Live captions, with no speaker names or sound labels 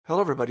Hello,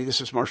 everybody. This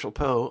is Marshall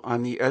Poe.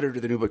 I'm the editor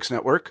of the New Books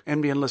Network.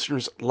 NBN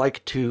listeners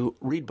like to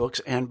read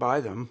books and buy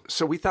them.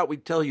 So we thought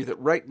we'd tell you that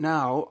right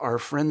now, our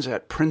friends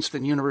at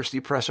Princeton University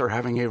Press are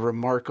having a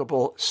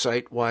remarkable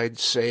site-wide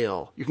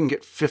sale. You can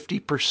get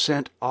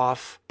 50%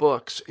 off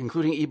books,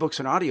 including ebooks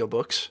and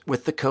audiobooks,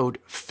 with the code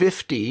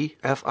 50,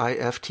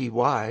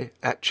 F-I-F-T-Y,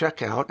 at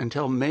checkout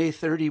until May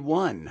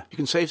 31. You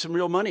can save some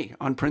real money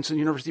on Princeton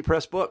University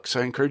Press books.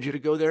 I encourage you to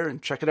go there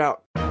and check it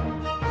out.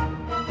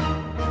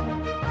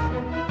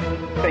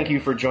 Thank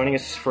you for joining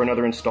us for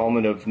another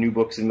installment of New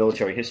Books in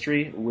Military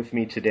History. With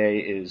me today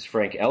is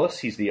Frank Ellis.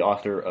 He's the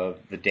author of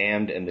The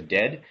Damned and the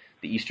Dead,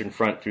 The Eastern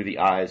Front Through the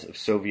Eyes of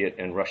Soviet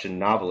and Russian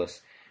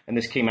Novelists. And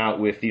this came out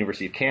with the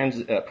University of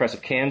Kansas, Press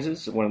of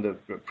Kansas, one of the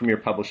premier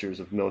publishers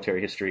of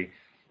military history,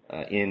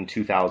 in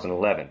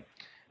 2011.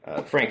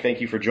 Frank, thank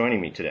you for joining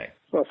me today.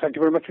 Well, thank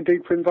you very much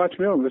indeed for inviting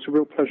me on. It's a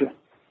real pleasure.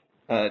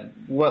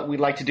 What we'd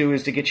like to do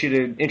is to get you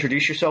to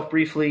introduce yourself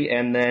briefly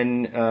and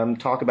then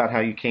talk about how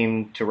you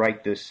came to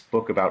write this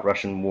book about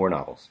Russian war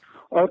novels.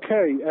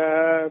 Okay,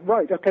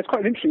 right. Okay, it's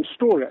quite an interesting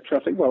story,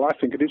 actually. I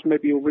think it is.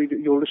 Maybe you'll read it.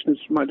 Your listeners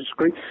might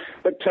disagree.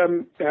 But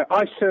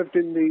I served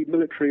in the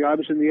military. I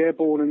was in the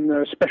Airborne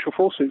and Special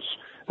Forces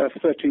for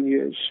 13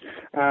 years.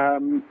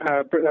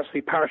 That's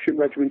the parachute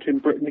regiment in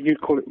Britain. You'd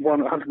call it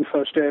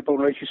 101st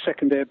Airborne or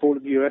 82nd Airborne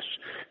of the US.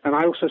 And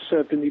I also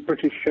served in the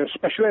British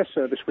Special Air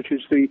Service, which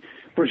is the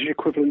British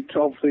equivalent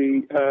of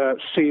the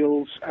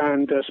SEALs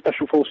and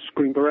Special Forces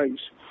Green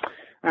Berets.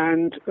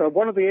 And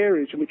one of the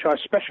areas in which I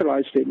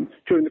specialized in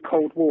during the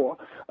Cold War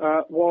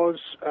was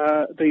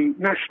the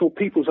National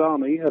People's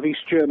Army of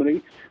East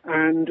Germany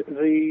and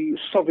the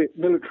Soviet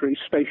military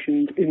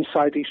stationed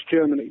inside East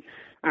Germany.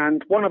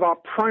 And one of our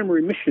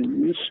primary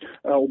missions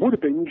would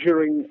have been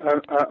during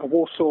a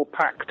Warsaw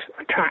Pact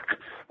attack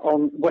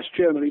on West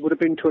Germany would have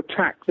been to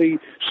attack the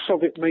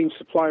Soviet main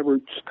supply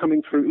routes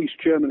coming through East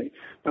Germany.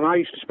 And I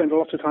used to spend a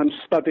lot of time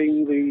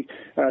studying the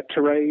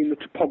terrain, the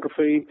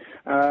topography,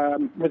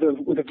 with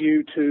a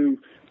view to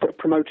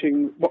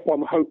promoting what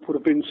one hoped would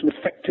have been some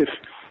effective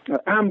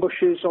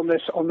ambushes on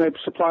their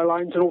supply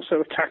lines, and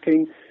also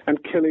attacking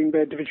and killing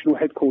their divisional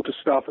headquarters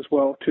staff as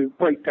well to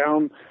break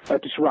down,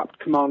 disrupt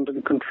command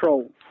and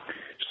control.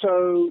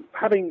 So,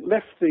 having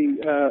left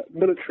the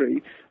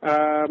military,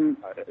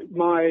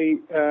 my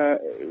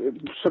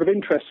sort of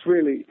interests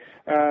really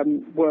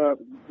were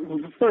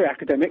very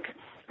academic,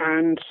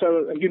 and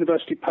so a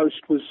university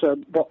post was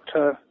what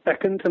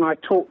beckoned, and I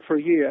taught for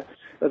a year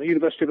at the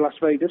University of Las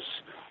Vegas.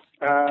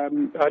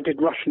 I did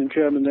Russian and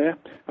German there,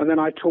 and then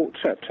I taught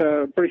at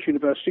British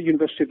University,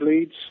 University of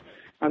Leeds,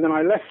 and then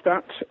I left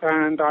that,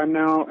 and I'm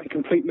now a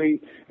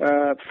completely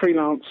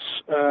freelance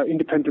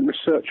independent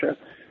researcher.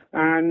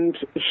 And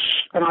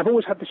I've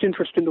always had this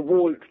interest in the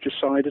war literature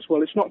side as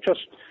well. It's not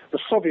just the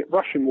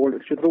Soviet-Russian war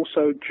literature, but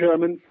also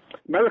German.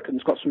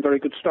 Americans got some very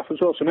good stuff as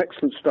well, some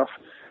excellent stuff.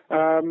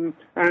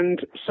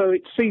 And so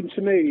it seemed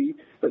to me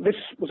that this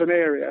was an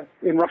area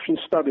in Russian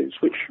studies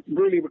which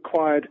really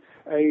required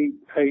a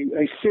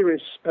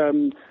serious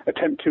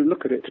attempt to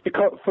look at it,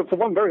 because for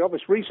one very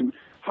obvious reason,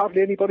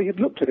 hardly anybody had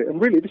looked at it.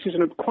 And really, this is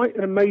quite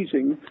an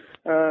amazing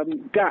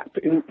gap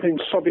in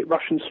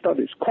Soviet-Russian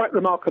studies. Quite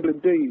remarkable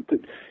indeed,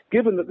 that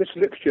given that this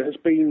literature has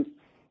been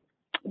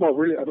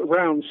really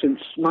around since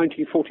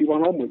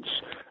 1941 onwards,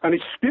 and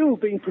is still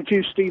being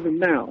produced even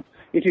now,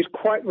 it is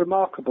quite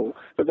remarkable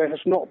that there has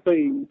not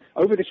been,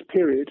 over this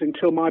period,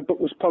 until my book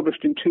was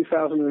published in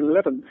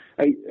 2011,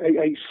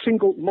 a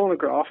single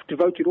monograph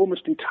devoted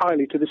almost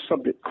entirely to this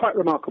subject. Quite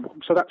remarkable.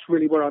 So that's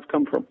really where I've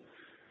come from.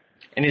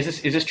 And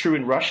is this true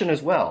in Russian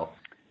as well?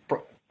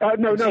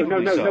 No,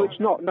 it's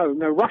not.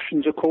 No,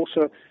 Russians, of course,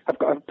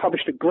 have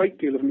published a great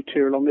deal of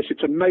material on this. It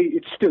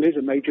still is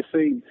a major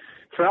theme.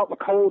 Throughout the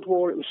Cold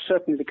War, it was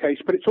certainly the case,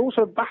 but it's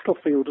also a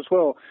battlefield as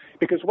well,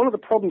 because one of the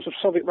problems of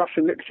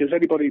Soviet-Russian literature is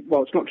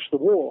it's not just the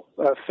war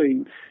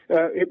theme.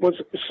 It was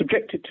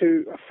subjected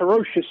to a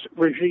ferocious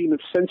regime of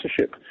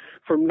censorship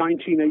from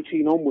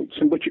 1918 onwards,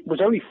 in which it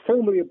was only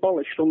formally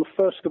abolished on the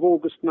 1st of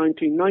August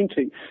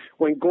 1990,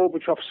 when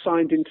Gorbachev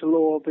signed into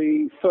law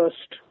the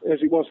first,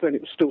 as it was then,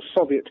 it was still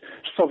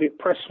Soviet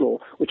press law,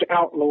 which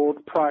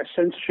outlawed prior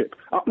censorship.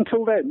 Up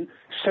until then,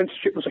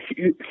 censorship was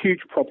a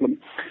huge problem,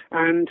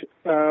 and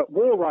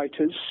war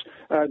writers,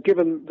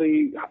 given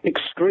the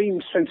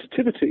extreme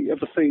sensitivity of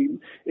the theme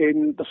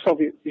in the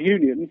Soviet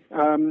Union,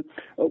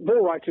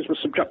 war writers were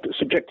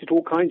subjected to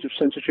all kinds of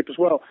censorship as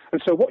well.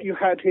 And so what you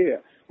had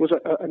here was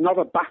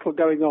another battle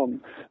going on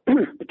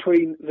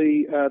between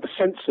the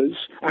censors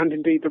and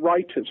indeed the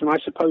writers. And I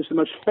suppose the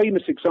most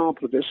famous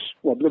example of this,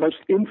 the most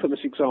infamous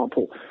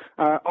example,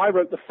 I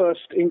wrote the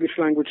first English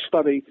language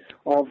study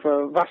of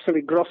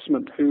Vasily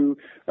Grossman, who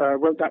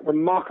wrote that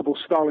remarkable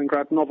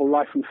Stalingrad novel,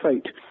 Life and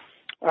Fate.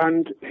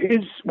 And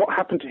what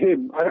happened to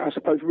him, I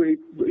suppose, really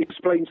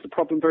explains the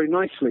problem very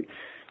nicely.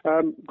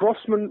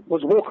 Grossman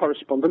was a war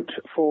correspondent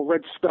for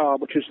Red Star,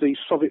 which is the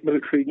Soviet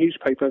military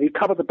newspaper. He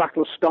covered the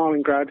Battle of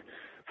Stalingrad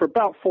for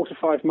about 4 to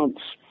 5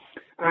 months.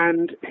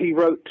 And he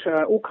wrote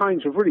all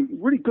kinds of really,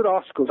 really good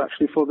articles,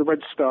 actually, for the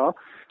Red Star.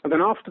 And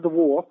then after the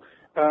war,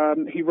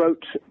 he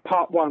wrote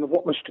part one of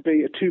what was to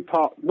be a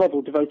two-part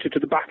novel devoted to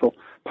the battle.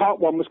 Part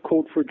one was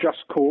called For a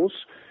Just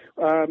Cause,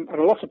 and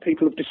a lot of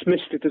people have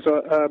dismissed it as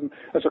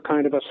a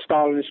kind of a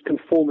Stalinist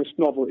conformist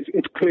novel.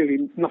 It's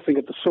clearly nothing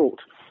of the sort.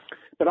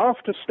 But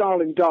after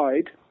Stalin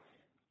died,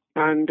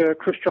 and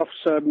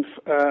Khrushchev's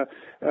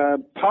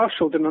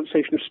partial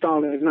denunciation of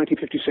Stalin in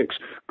 1956,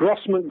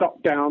 Grossman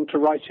got down to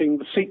writing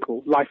the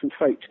sequel, Life and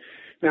Fate.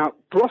 Now,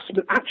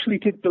 Grossman actually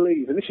did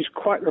believe, and this is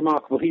quite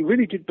remarkable, he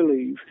really did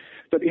believe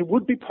that it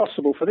would be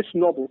possible for this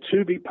novel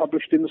to be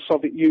published in the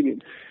Soviet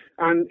Union.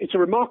 And it's a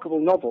remarkable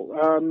novel.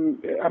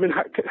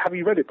 Have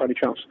you read it by any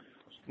chance?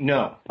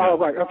 No. Oh,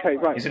 right, okay,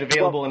 right. Is it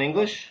available in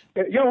English?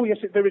 Yes,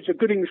 there is a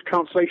good English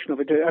translation of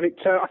it. And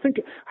I think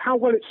how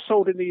well it's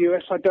sold in the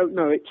US, I don't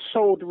know. It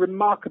sold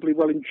remarkably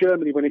well in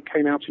Germany when it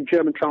came out in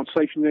German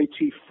translation in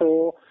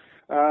 1984.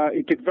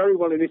 It did very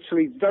well in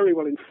Italy, very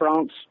well in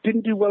France.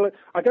 Didn't do well.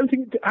 I don't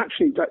think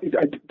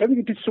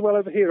it did so well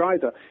over here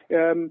either.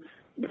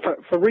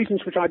 For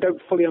reasons which I don't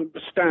fully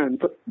understand.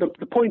 But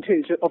the point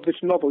of this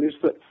novel is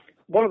that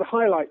one of the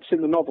highlights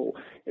in the novel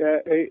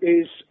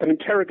is an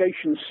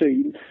interrogation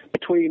scene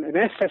between an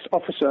SS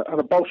officer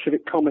and a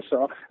Bolshevik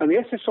commissar, and the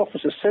SS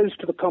officer says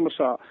to the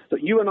commissar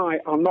that you and I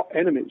are not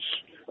enemies.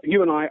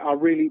 You and I are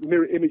really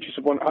mirror images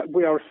of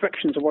we are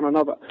reflections of one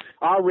another.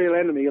 Our real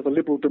enemy are the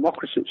liberal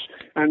democracies.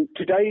 And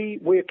today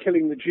we're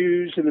killing the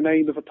Jews in the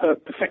name of a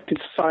perfected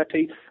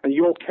society, and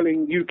you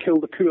kill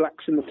the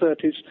kulaks in the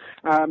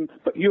 30s.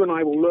 But you and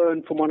I will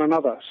learn from one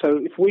another. So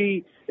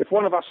if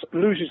one of us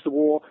loses the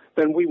war,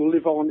 then we will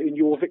live on in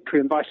your victory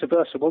and vice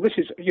versa. Well, this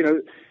is,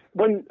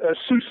 when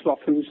Suslov,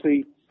 who's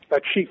the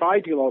chief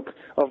ideologue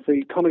of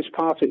the Communist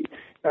Party,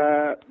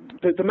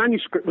 the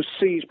manuscript was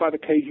seized by the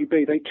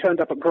KGB. They turned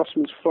up at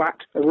Grossman's flat,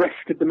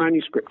 arrested the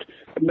manuscript.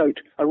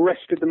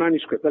 Arrested the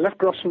manuscript. They left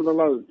Grossman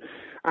alone.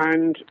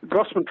 And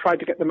Grossman tried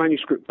to get the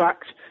manuscript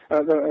back,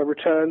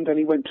 returned, and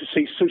he went to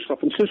see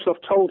Suslov. And Suslov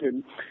told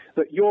him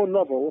that your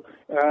novel,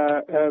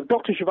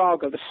 Dr.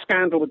 Zhivago, the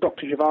scandal with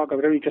Dr. Zhivago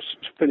had only just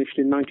finished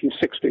in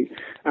 1960.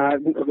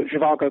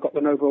 Zhivago got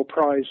the Nobel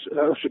Prize,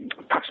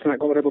 Pasternak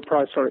got the Nobel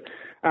Prize, sorry.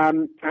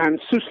 And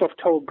Suslov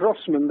told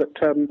Grossman that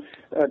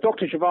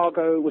Dr.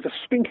 Zhivago was a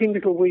stinking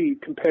little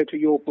weed compared to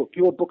your book.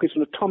 Your book is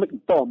an atomic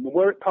bomb.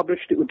 Were it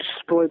published, it would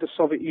destroy the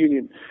Soviet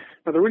Union.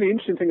 Now, the really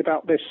interesting thing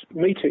about this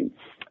meeting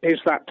is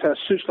that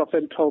Suslov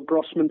then told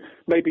Grossman,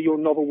 maybe your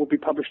novel will be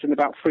published in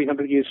about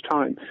 300 years'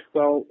 time.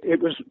 Well,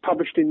 it was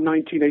published in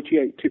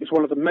 1988. It was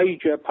one of the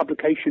major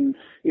publication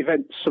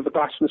events of the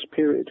Glasnost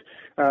period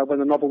when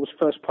the novel was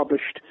first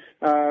published,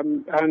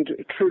 and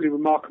truly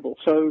remarkable.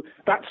 So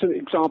that's an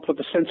example of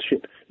the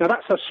censorship. Now,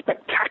 that's a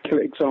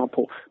spectacular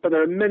example, but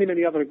there are many,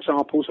 many other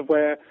examples of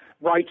where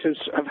writers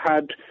have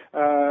had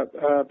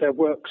their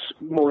works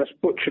more or less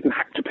butchered and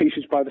hacked to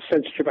pieces by the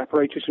censorship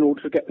apparatus in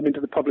order to get them into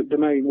the public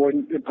domain or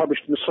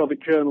published in the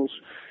Soviet journals.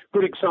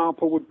 Good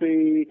example would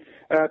be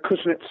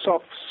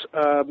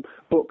Kuznetsov's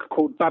book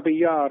called Babi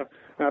Yar.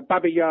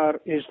 Babi Yar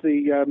is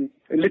it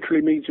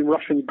literally means in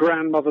Russian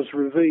grandmother's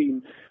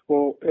ravine.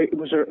 Well, it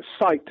was a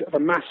site of a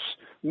mass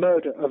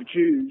murder of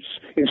Jews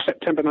in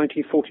September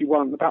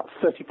 1941. About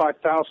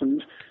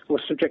 35,000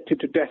 were subjected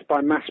to death by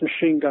mass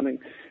machine gunning.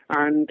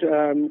 And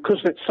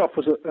Kuznetsov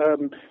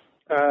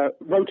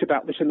wrote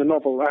about this in the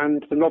novel,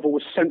 and the novel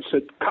was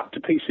censored, cut to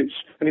pieces,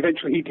 and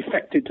eventually he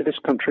defected to this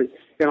country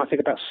in, I think,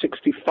 about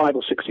 65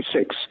 or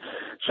 66.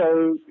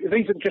 So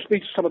these are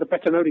some of the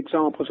better-known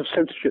examples of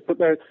censorship, but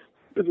they're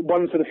the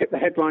ones that have hit the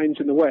headlines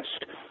in the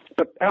West.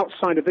 But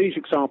outside of these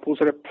examples,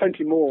 there are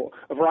plenty more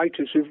of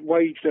writers who've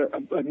waged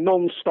a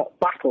non-stop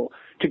battle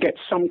to get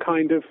some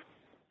kind of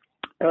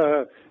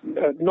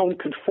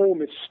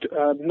non-conformist,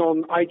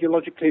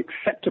 non-ideologically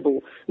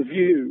acceptable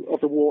view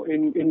of the war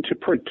into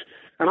print.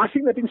 And I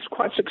think they've been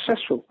quite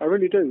successful. I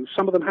really do.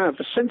 Some of them have.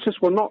 The censors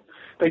were not.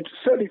 They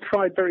certainly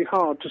tried very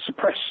hard to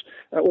suppress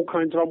all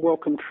kinds of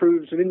unwelcome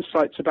truths and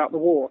insights about the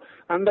war.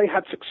 And they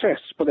had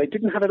success, but they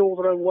didn't have it all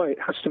their own way, it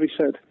has to be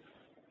said.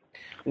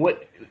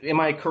 Am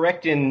I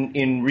correct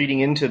in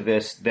reading into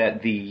this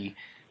that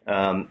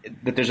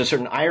that there's a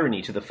certain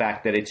irony to the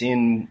fact that it's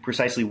in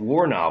precisely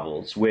war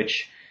novels,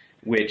 which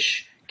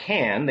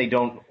they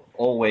don't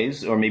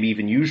always, or maybe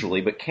even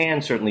usually, but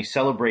can certainly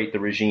celebrate the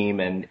regime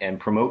and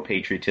promote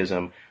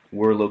patriotism,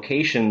 were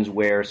locations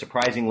where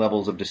surprising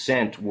levels of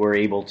dissent were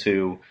able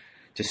to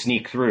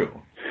sneak through?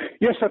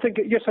 Yes, I think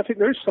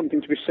there is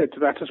something to be said to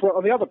that as well.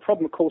 And the other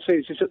problem, of course,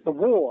 is that the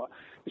war.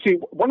 You see,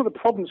 one of the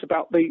problems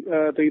about the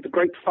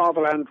Great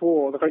Fatherland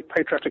War, the Great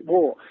Patriotic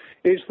War,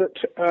 is that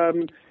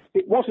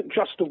it wasn't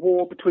just a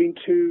war between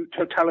two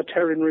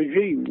totalitarian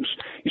regimes.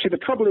 You see, the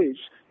trouble is,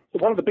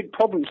 one of the big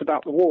problems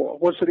about the war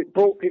was that it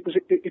brought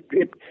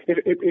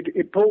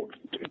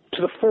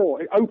to the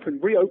fore, it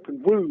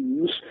reopened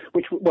wounds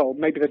which, well,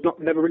 maybe they've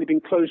never really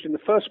been closed in the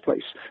first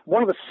place.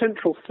 One of the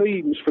central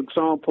themes, for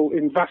example,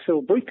 in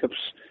Vasyl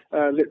Brykov's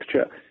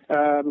literature,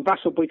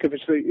 Vasyl Brykov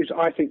is,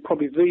 I think,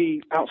 probably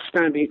the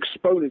outstanding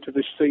exponent of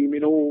this theme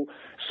in all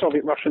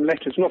Soviet Russian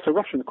letters, not a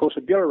Russian, of course,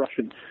 a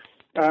Belarusian.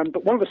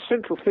 But one of the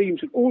central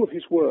themes in all of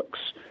his works,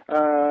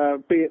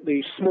 be it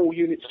the small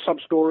unit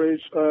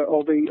sub-stories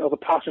or the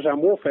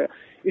partisan warfare,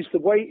 is the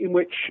way in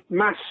which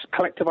mass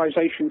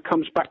collectivization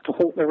comes back to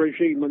halt their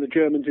regime when the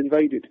Germans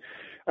invaded.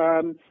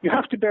 You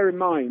have to bear in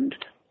mind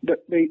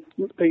that the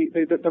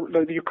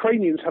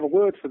Ukrainians have a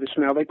word for this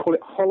now. They call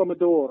it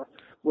Holodomor,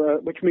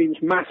 which means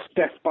mass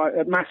death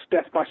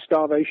by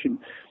starvation.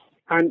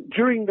 And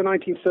during the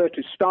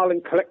 1930s,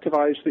 Stalin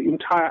collectivized the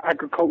entire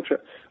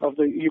agriculture of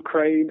the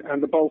Ukraine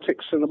and the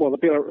Baltics and the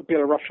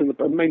Belarus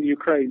and mainly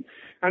Ukraine.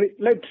 And it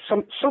led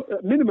to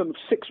a minimum of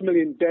 6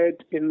 million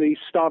dead in the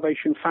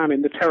starvation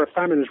famine, the terror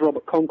famine, as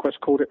Robert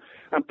Conquest called it,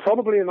 and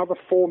probably another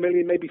 4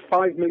 million, maybe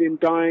 5 million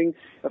dying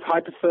of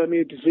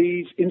hypothermia,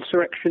 disease,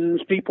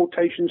 insurrections,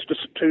 deportations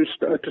to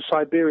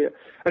Siberia.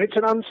 And it's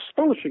an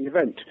astonishing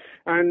event.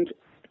 And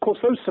of course,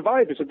 those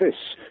survivors of this,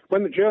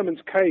 when the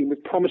Germans came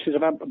with promises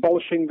of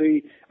abolishing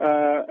the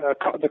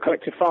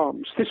collective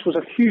farms, this was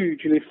a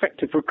hugely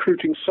effective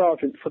recruiting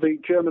sergeant for the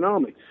German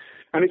army.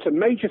 And it's a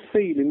major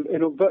theme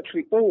in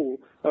virtually all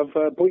of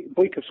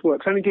Buikeff's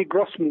works, and indeed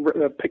Grossman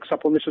picks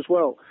up on this as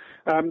well.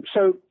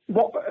 So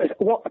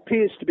what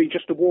appears to be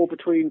just a war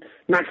between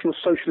National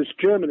Socialist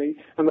Germany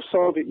and the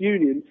Soviet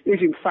Union is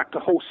in fact a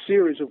whole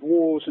series of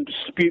wars and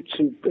disputes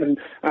and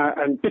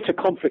bitter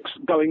conflicts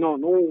going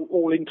on,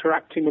 all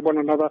interacting with one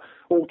another,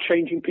 all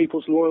changing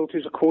people's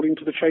loyalties according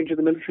to the change of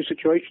the military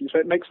situation. So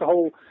it makes the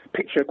whole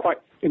picture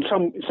in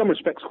some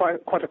respects,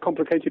 quite a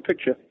complicated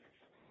picture.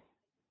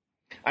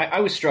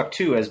 I was struck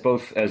too, as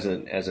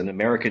an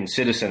American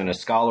citizen and a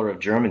scholar of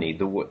Germany,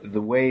 the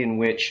way in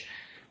which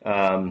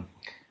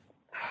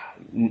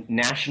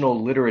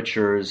national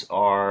literatures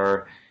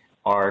are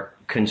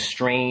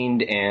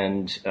constrained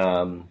and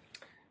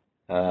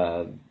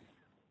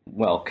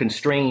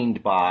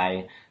constrained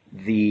by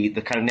the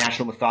kind of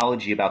national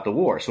mythology about the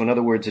war. So, in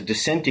other words, a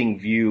dissenting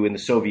view in the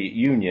Soviet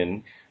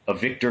Union, a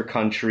victor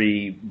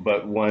country,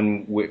 but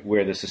one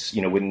where this is,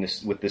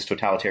 with this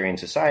totalitarian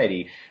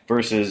society,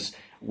 versus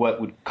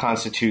what would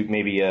constitute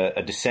maybe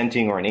a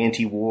dissenting or an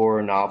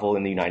anti-war novel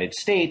in the United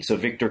States, a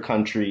victor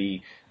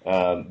country,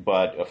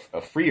 but a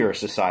freer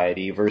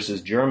society,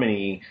 versus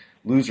Germany,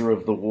 loser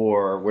of the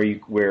war,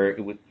 where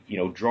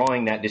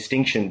drawing that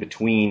distinction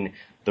between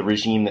the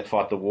regime that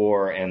fought the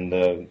war and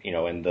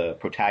the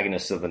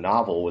protagonists of the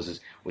novel was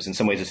in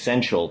some ways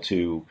essential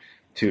to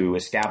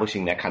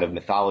establishing that kind of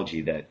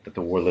mythology that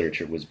the war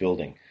literature was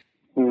building.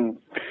 Mm.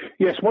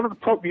 Yes, one of the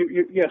problems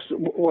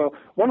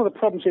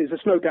is,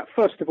 there's no doubt,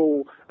 first of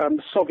all,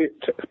 the Soviet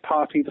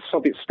party, the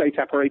Soviet state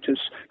apparatus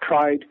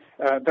tried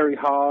very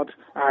hard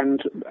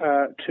and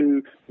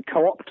to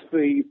co-opt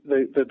the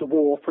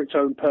war for its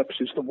own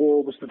purposes. The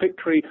war was the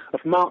victory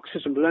of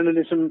Marxism,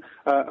 Leninism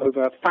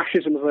over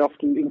fascism, as they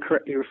often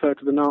incorrectly refer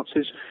to the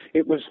Nazis.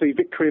 It was the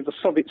victory of the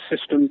Soviet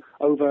system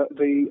over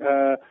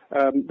the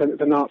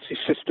Nazi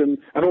system,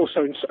 and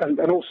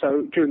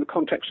also during the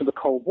context of the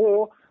Cold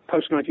War,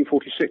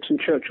 post-1946, in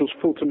Churchill's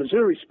Fulton,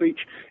 Missouri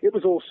speech, it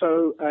was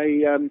also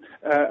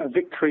a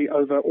victory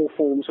over all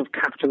forms of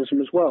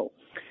capitalism as well.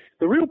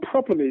 The real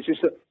problem is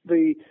that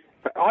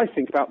I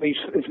think about the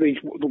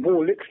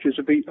war literatures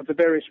of the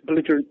various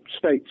belligerent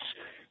states.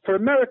 For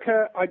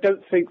America, I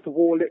don't think the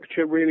war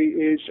literature really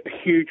is a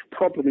huge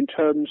problem in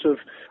terms of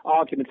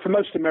argument. For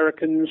most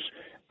Americans,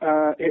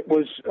 it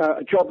was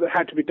a job that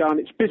had to be done.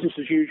 It's business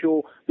as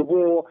usual. The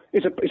war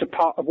is a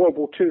part of World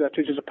War II. That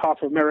is a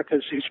part of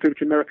America's history,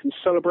 which Americans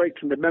celebrate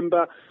and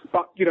remember.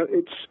 But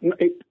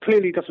it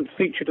clearly doesn't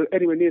feature to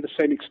anywhere near the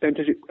same extent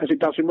as it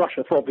does in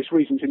Russia, for obvious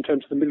reasons, in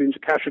terms of the millions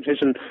of casualties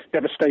and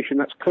devastation.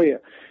 That's clear.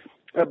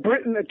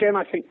 Britain, again,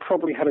 I think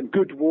probably had a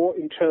good war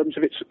in terms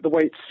of the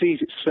way it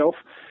sees itself.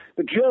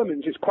 The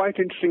Germans, it's quite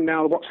interesting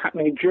now what's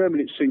happening in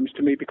Germany, it seems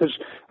to me, because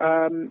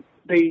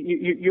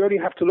you only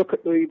have to look at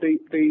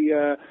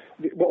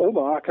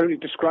although I can only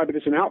describe it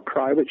as an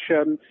outcry, which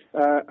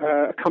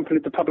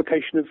accompanied the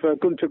publication of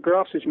Günter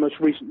Grass's most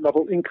recent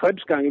novel, In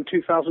Krebsgang, in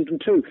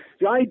 2002.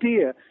 The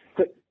idea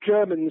that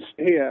Germans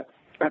here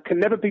can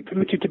never be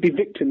permitted to be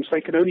victims. They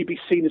can only be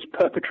seen as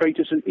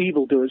perpetrators and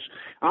evildoers.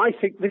 I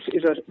think this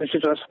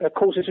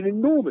causes an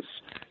enormous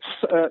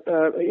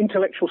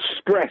intellectual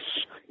stress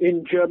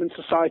in German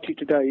society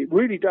today. It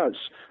really does.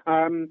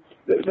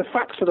 The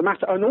facts of the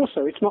matter, and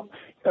also it's not.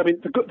 I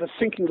mean, the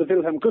sinking of the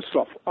Wilhelm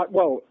Gustloff,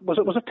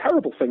 was a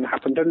terrible thing that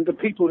happened, and the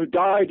people who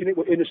died in it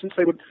were innocent.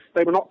 They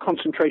were not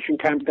concentration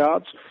camp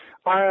guards.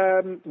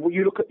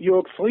 You look at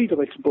Jörg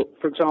Friedrich's book,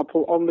 for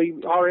example, on the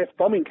RAF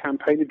bombing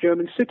campaign of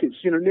German cities.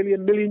 Nearly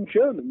 1 million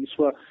Germans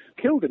were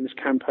killed in this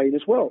campaign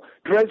as well.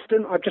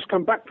 Dresden, I've just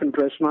come back from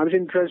Dresden. I was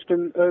in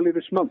Dresden earlier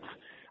this month.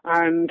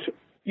 And,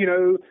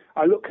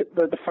 I look at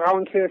the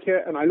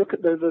Frauenkirche and I look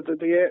at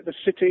the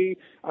city,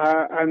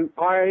 and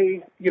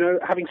I,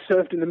 having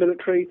served in the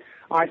military,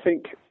 I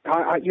think,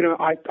 I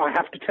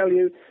have to tell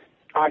you,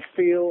 I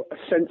feel a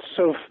sense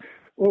of,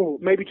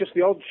 maybe just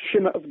the odd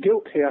shimmer of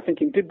guilt here,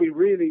 thinking, did we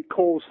really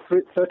cause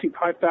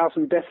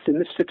 35,000 deaths in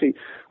this city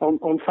on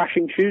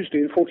Fasching Tuesday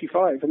in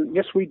 1945? And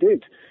yes, we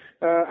did.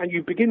 and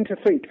you begin to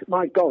think,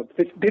 my God,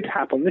 this did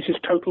happen. This is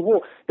total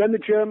war. Then the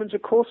Germans,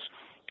 of course,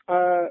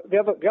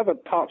 the other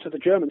parts of the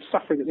Germans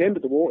suffering at the end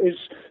of the war is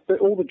that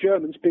all the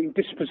Germans being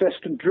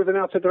dispossessed and driven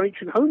out of their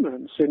ancient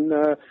homelands in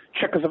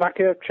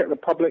Czechoslovakia, Czech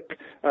Republic,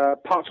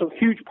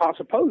 huge parts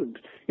of Poland.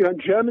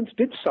 Germans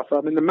did suffer.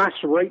 I mean, the mass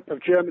rape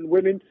of German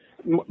women,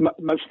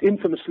 most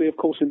infamously, of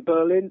course, in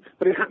Berlin,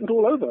 but it happened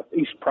all over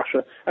East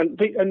Prussia. And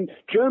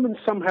Germans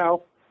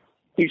somehow,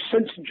 you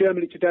sense in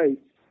Germany today,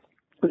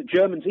 that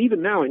Germans,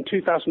 even now in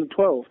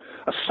 2012,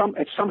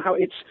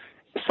 it's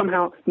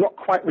somehow not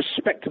quite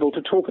respectable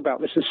to talk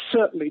about this, and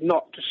certainly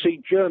not to see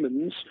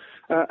Germans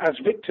as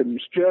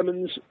victims.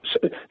 Germans,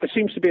 there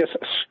seems to be a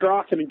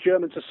stratum in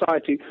German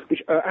society,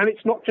 which, and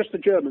it's not just the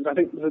Germans, I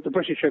think that the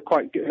British are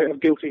quite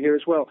guilty here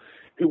as well,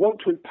 who want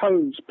to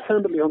impose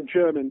permanently on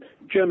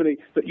Germany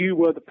that you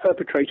were the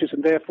perpetrators,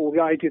 and therefore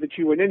the idea that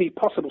you were in any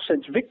possible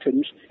sense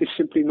victims is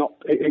simply not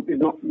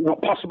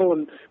possible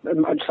and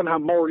somehow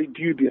morally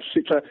dubious.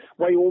 It's a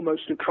way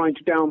almost of trying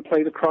to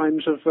downplay the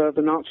crimes of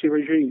the Nazi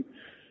regime.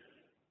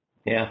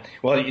 Yeah,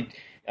 well,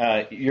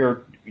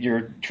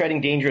 you're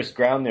treading dangerous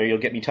ground there. You'll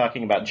get me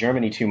talking about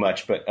Germany too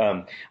much, but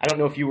I don't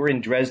know if you were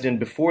in Dresden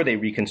before they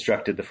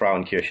reconstructed the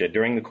Frauenkirche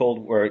during the Cold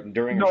War. I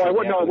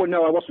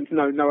wasn't.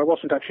 No, I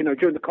wasn't actually. No,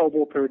 during the Cold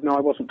War period, no, I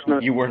wasn't. No.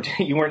 You weren't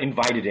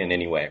invited in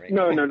anyway, right?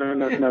 No.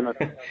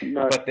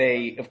 But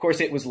of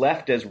course, it was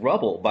left as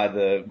rubble by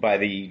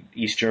the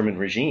East German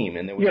regime,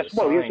 and there was a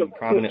sign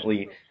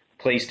prominently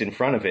placed in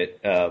front of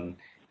it.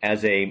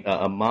 As a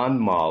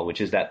Mahnmal, which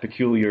is that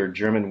peculiar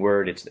German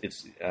word. It's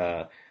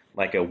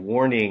like a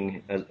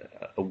warning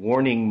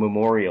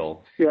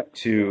memorial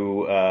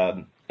to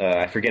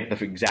I forget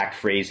the exact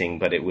phrasing,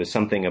 but it was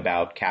something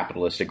about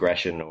capitalist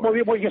aggression or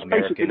yes,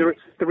 basically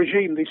the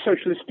regime, the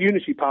Socialist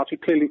Unity Party,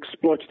 clearly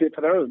exploited it for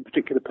their own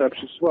particular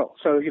purposes as well.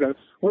 So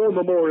war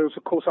memorials,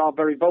 of course, are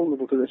very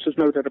vulnerable to this. There's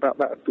no doubt about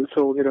that at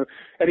all.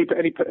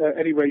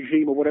 Any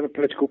regime or whatever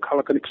political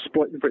colour can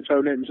exploit them for its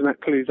own ends, and that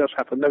clearly does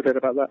happen. No doubt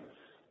about that.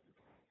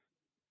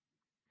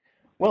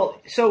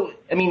 Well, so,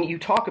 I mean, you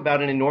talk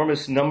about an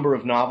enormous number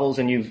of novels,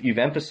 and you've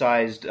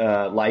emphasized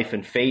life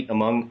and fate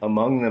among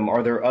them.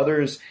 Are there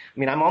others? I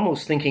mean, I'm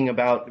almost thinking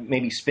about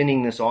maybe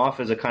spinning this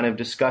off as a kind of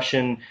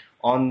discussion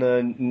on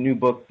the New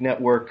Book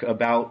Network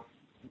about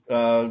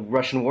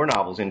Russian war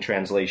novels in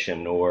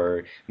translation,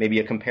 or maybe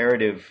compare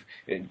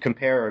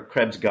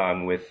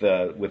Krebsgang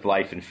with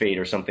Life and Fate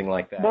or something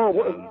like that.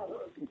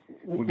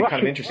 Would be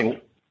kind of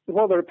interesting.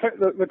 Well,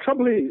 the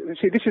trouble is,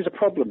 this is a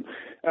problem.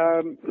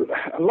 A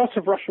lot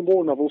of Russian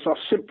war novels are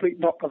simply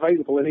not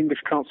available in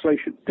English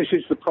translation. This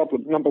is the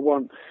problem, number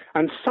one.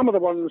 And some of the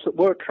ones that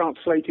were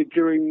translated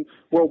during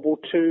World War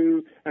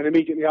II and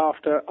immediately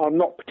after are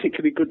not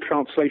particularly good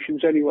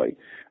translations anyway.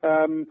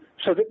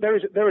 So there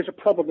is a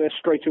problem there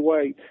straight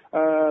away.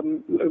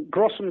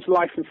 Grossin's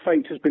Life and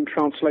Fate has been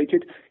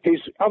translated.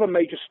 His other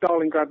major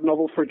Stalingrad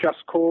novel, For a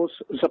Just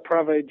Cause, Za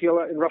Pravé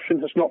Dělo in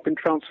Russian, has not been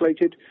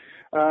translated.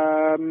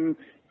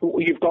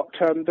 You've got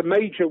the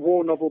major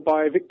war novel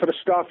by Viktor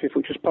Astafiev,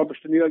 which was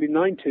published in the early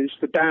 90s,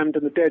 The Damned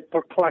and the Dead,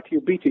 Proklятие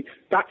Убитые.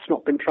 That's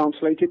not been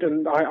translated,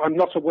 and I'm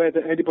not aware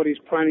that anybody's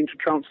planning to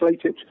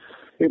translate it.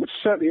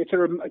 It's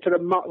a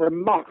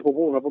remarkable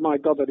war novel. My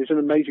God, that is an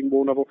amazing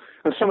war novel.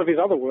 And some of his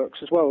other works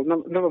as well.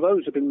 None of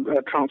those have been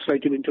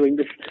translated into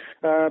English.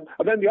 And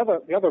then the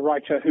other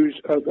writer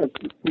who's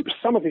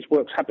some of his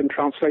works have been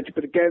translated,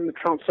 but again, the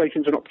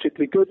translations are not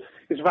particularly good,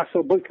 is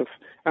Vasyl Bykov.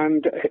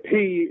 And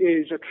he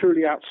is a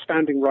truly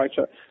outstanding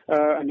writer.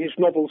 And his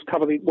novels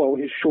cover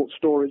his short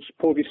stories,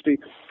 Povesti,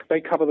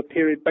 they cover the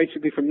period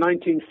basically from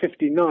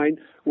 1959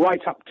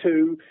 right up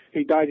to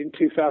he died in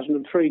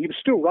 2003. He was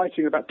still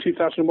writing about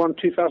 2001,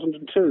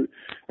 2002.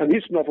 And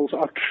his novels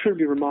are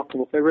truly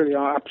remarkable. They really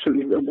are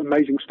absolutely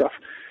amazing stuff.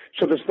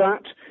 So there's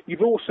that.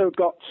 You've also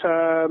got,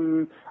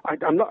 I'm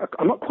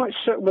not quite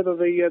certain whether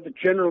the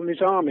General in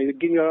his army, the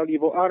General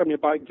Его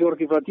Armia by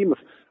Georgy Vladimir,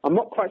 I'm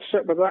not quite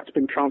certain whether that's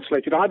been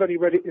translated. I've only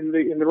read it in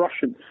the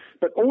Russian.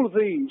 But all of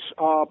these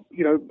are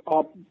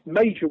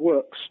major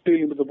works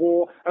dealing with the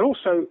war, and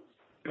also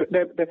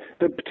they're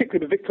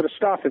particularly Viktor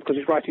Astafiev, because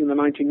he's writing in the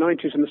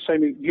 1990s, and the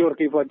same with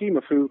Georgy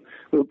Vladimir, who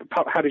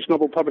had his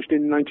novel published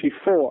in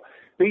 1994.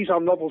 These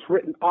are novels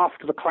written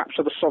after the collapse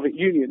of the Soviet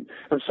Union,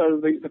 and so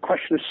the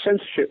question of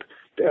censorship,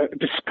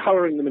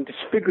 discolouring them and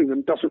disfiguring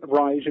them, doesn't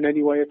arise in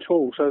any way at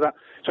all. So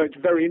it's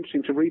very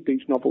interesting to read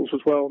these novels as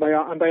well. They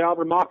are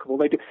remarkable.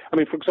 They do. I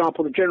mean, for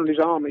example, the General in his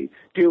army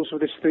deals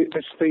with this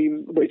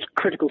theme. Its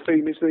critical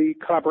theme is the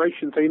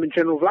collaboration theme in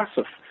General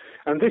Vlasov,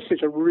 and this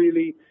is a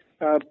really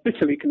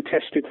bitterly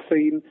contested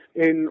theme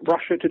in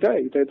Russia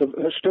today.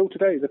 Still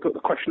today, the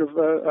question of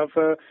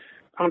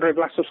Andrei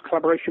Vlasov's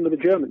collaboration with the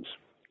Germans.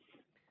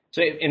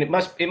 So, and it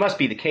must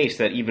be the case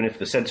that even if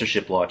the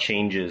censorship law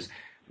changes,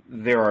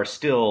 there are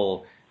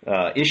still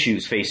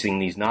issues facing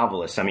these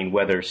novelists. I mean,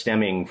 whether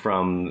stemming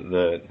from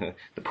the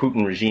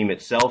Putin regime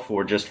itself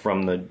or just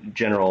from the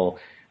general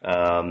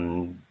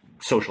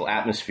social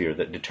atmosphere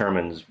that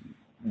determines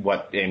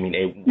what I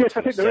mean, yes,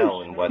 I think there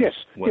is. and what Yes,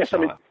 what's yes, I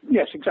mean, not.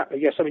 yes, exactly.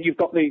 Yes, I mean, you've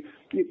got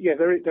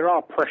there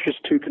are pressures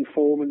to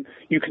conform, and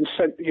you can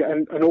send,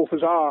 and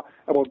authors are.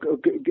 Well,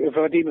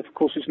 Vadim, of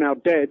course, is now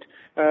dead,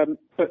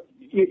 but.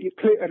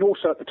 And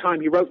also at the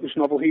time he wrote this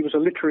novel, he was a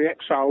literary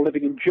exile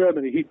living in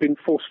Germany. He'd been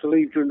forced to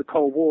leave during the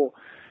Cold War.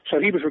 So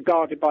he was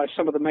regarded by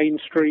some of the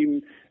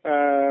mainstream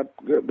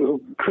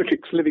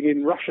critics living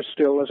in Russia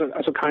still as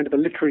a kind of a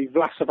literary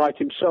Vlasovite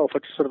himself,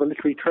 like sort of a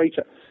literary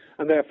traitor,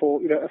 and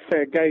therefore a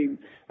fair game.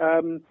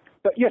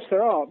 But yes,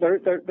 there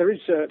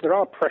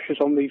are pressures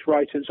on these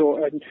writers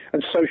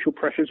and social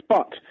pressures.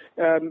 But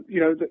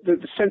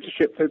the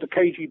censorship, the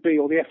KGB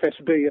or the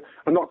FSB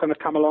are not going to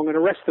come along and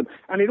arrest them.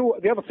 And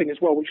the other thing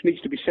as well, which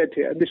needs to be said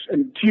here,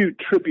 and due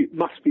tribute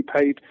must be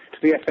paid to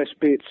the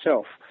FSB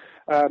itself.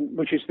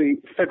 Which is the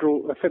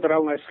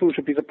Federalная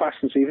служба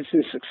безопасности. This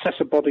is the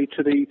successor body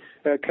to the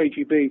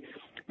KGB.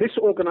 This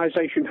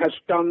organisation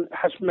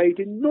has made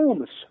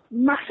enormous,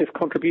 massive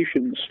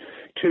contributions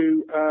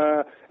to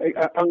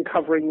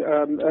uncovering,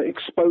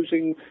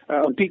 exposing,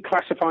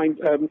 declassifying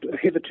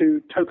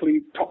hitherto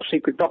totally top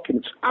secret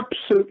documents.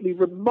 Absolutely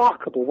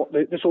remarkable what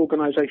this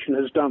organisation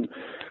has done.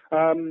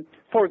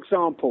 For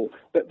example,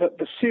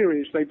 the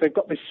series, they've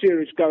got this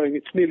series going,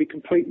 it's nearly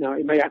complete now,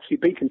 it may actually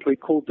be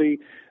complete, called the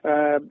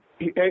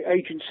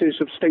Agencies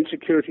of State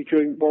Security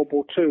during World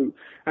War II.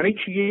 And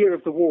each year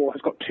of the war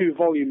has got 2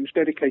 volumes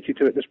dedicated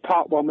to it. There's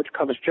part 1, which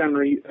covers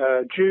January,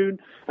 June,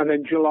 and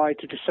then July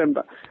to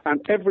December. And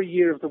every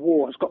year of the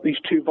war has got these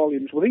 2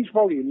 volumes. Well, these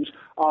volumes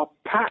are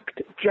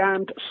packed,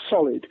 jammed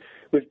solid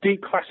with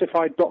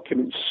declassified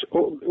documents,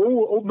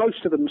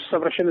 most of them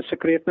Совершенно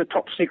секретно,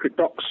 top secret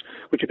docs,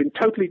 which have been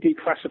totally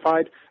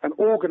declassified and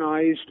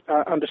organized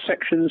under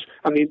sections,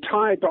 and the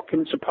entire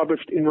documents are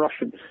published in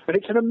Russian. And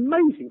it's an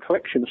amazing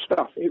collection of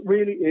stuff. It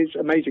really is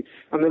amazing.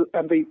 And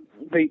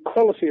the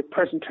quality of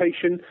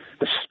presentation,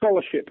 the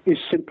scholarship is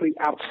simply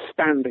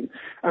outstanding.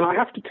 And I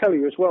have to tell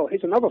you as well,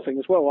 here's another thing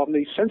as well on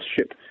the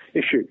censorship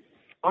issue.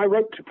 I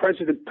wrote to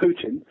President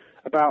Putin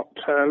about,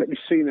 let me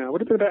see now, it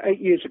would have been about 8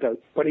 years ago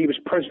when he was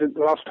president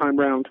the last time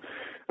round.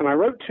 And I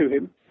wrote to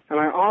him and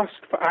I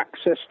asked for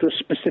access to a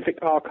specific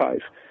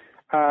archive.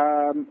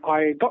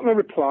 I got no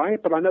reply,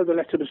 but I know the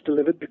letter was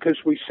delivered because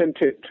we sent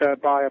it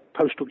by a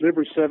postal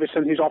delivery service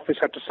and his office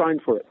had to sign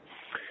for it.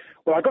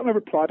 Well, I got no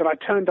reply, but I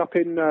turned up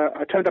in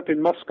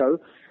Moscow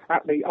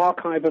at the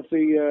archive of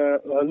the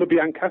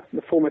Lubyanka,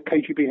 the former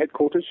KGB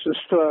headquarters. It's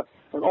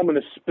an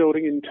ominous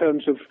building in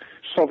terms of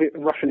Soviet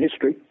and Russian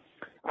history.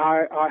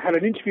 I had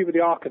an interview with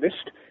the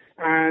archivist,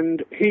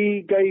 and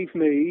he gave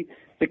me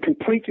the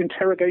complete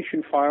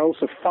interrogation files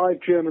of 5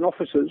 German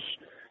officers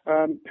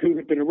who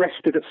had been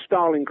arrested at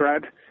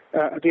Stalingrad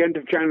at the end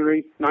of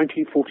January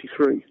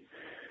 1943.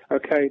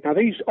 Okay, now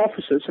these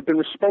officers have been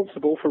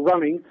responsible for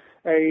running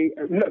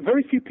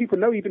very few people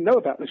even know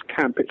about this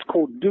camp. It's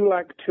called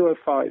Dulag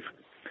 205.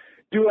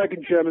 Dulag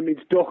in German means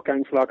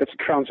Durchgangslager, it's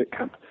a transit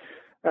camp.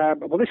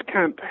 Well, this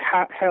camp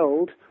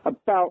held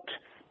about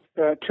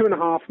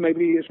 2.5,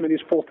 maybe as many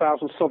as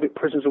 4,000 Soviet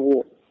prisoners of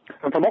war.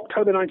 And from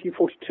October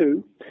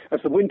 1942, as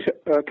the winter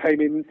came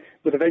in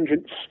with a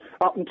vengeance,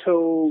 up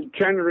until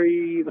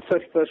January the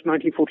 31st,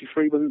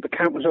 1943, when the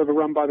camp was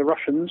overrun by the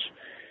Russians,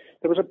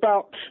 the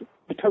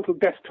total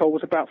death toll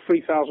was about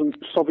 3,000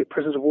 Soviet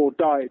prisoners of war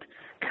died.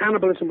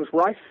 Cannibalism was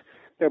rife.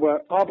 There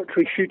were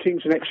arbitrary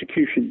shootings and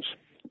executions.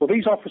 Well,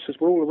 these officers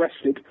were all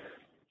arrested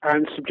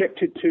and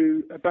subjected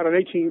to about an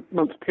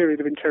 18-month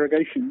period of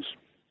interrogations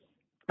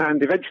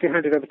and eventually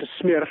handed over to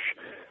Smersh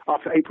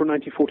after April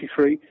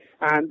 1943.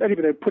 And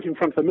anyway, they were put in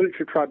front of a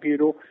military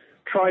tribunal,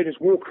 tried as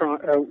war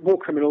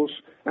criminals,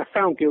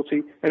 found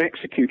guilty, and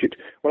executed.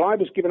 Well, I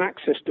was given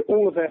access to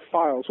all of their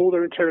files, all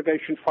their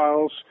interrogation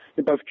files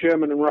in both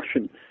German and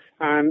Russian.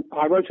 And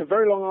I wrote a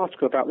very long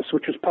article about this,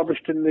 which was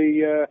published in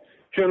the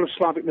Journal of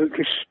Slavic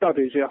Military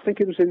Studies. I think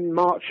it was in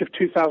March of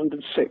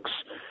 2006.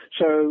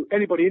 So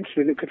anybody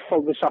interested in it could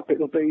follow this up.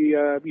 It'll be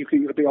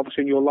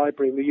obviously in your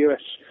library in the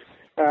US.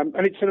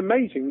 And it's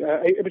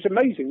it was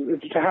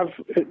amazing to have,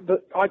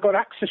 I got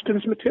access to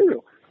this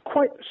material.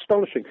 Quite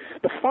astonishing.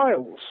 The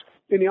files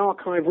in the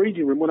archive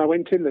reading room when I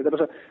went in there was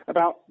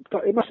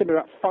it must have been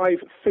about 5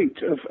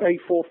 feet of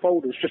A4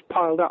 folders just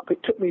piled up.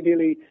 It took me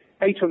nearly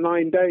 8 or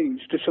 9 days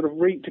to sort of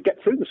to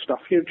get through the stuff,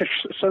 just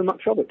so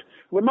much of it.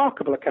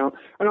 Remarkable account.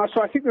 And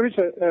so I think there is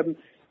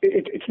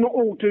it's not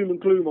all doom and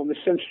gloom on this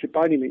censorship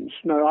by any means.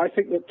 No, I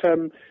think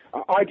that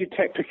I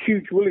detect a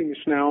huge willingness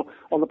now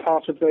on the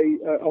part of the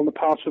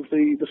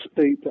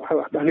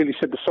I nearly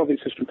said the Soviet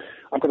system.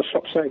 I've got to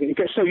stop saying it. You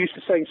get so used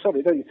to saying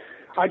Soviet, don't you?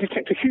 I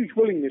detect a huge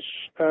willingness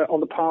on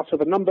the part of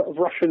a number of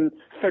Russian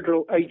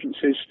federal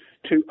agencies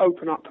to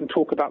open up and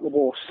talk about the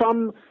war.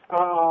 Some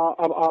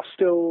are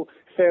still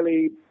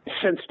fairly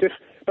sensitive,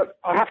 but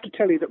I have to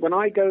tell you that when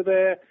I go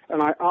there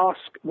and I ask,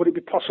 would it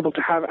be possible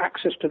to have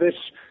access to this,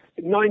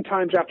 9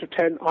 times out of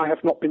 10, I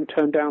have not been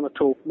turned down at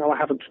all. No, I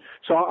haven't.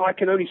 So I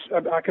can only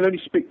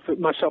speak for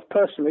myself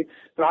personally,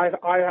 but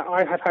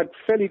I have had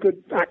fairly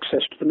good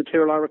access to the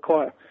material I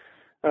require.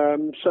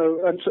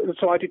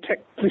 So I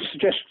detect, this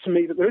suggests to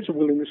me that there is a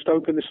willingness to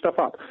open this stuff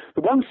up.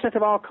 The one set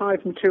of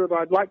archive material that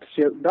I'd like to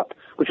see opened up,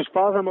 which as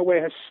far as I'm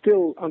aware is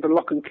still under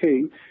lock and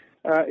key,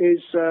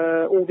 is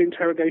all the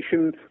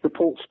interrogation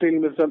reports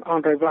dealing with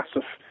Andrei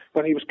Vlasov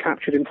when he was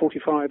captured in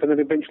 1945 and then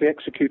eventually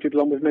executed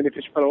along with many of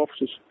his fellow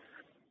officers.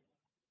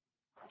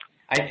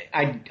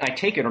 I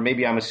take it, or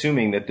maybe I'm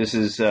assuming, that this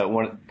is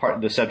part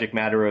of the subject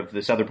matter of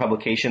this other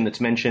publication that's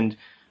mentioned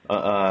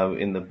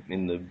in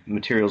the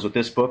materials with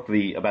this book,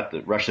 about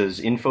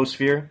Russia's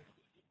infosphere.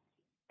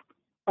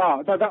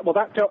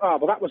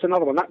 That was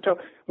another one.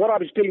 What I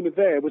was dealing with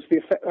there was the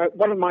effect,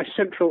 one of my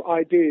central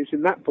ideas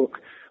in that book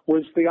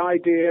was the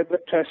idea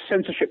that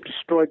censorship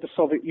destroyed the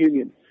Soviet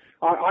Union.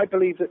 I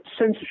believe that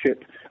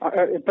censorship,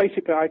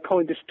 basically I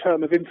coined this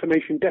term of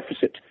information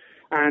deficit,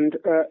 and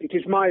it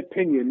is my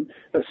opinion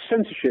that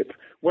censorship,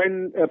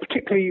 when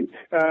particularly...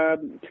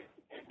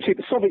 See,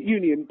 the Soviet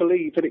Union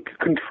believed that it could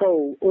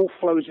control all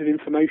flows of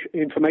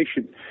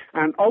information,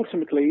 and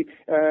ultimately,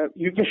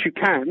 yes, you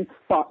can,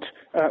 but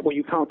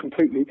you can't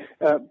completely.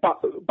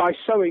 But by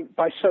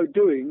so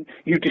doing,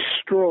 you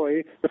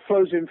destroy the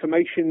flows of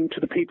information to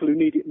the people who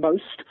need it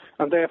most,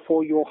 and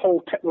therefore your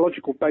whole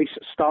technological base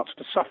starts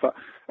to suffer.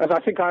 As I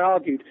think I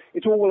argued,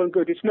 it's all well and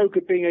good. It's no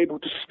good being able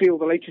to steal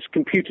the latest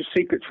computer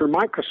secrets from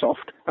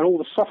Microsoft and all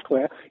the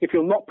software if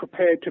you're not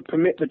prepared to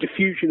permit the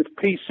diffusion of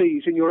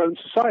PCs in your own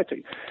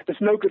society.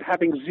 There's no good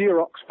having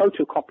Xerox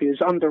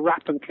photocopiers under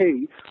wrap and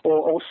key,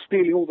 or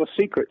stealing all the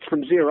secrets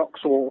from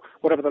Xerox or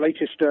whatever the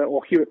latest,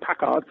 or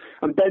Hewlett-Packard,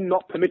 and then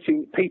not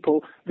permitting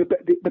people. The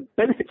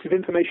benefits of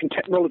information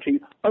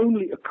technology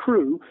only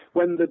accrue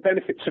when the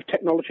benefits of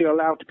technology are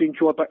allowed to be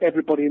enjoyed by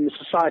everybody in the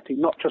society,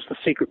 not just the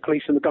secret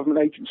police and the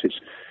government agencies.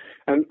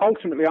 And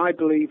ultimately, I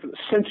believe that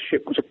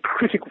censorship was a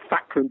critical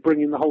factor in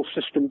bringing the whole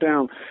system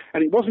down.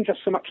 And it wasn't just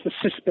so much the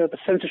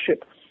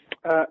censorship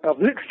of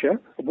literature,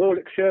 war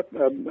literature,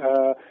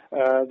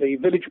 the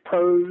village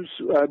prose,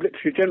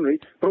 literature generally,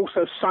 but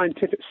also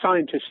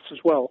scientists as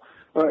well.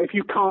 If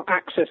you can't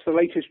access the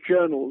latest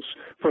journals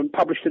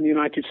published in the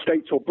United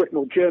States or Britain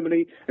or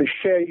Germany and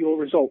share your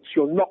results,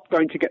 you're not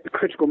going to get the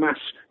critical mass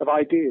of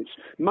ideas.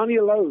 Money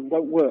alone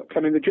won't work. I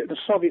mean, the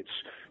Soviets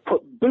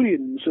put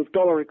billions of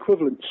dollar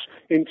equivalents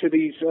into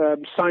these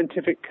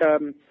scientific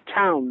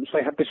towns.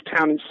 They had this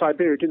town in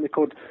Siberia, didn't they,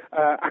 called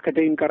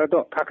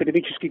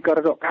Akademichersky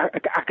Gorodok,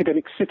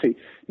 academic city.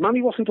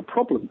 Money wasn't a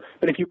problem,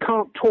 but if you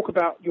can't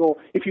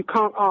if you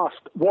can't ask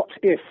what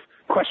if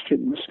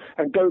questions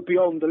and go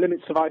beyond the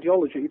limits of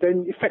ideology,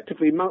 then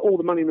effectively all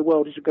the money in the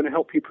world isn't going to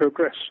help you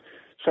progress.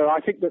 So I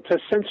think that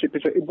censorship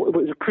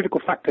was a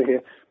critical factor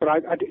here. But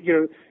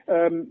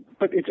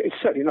but it's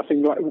certainly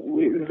nothing like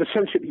the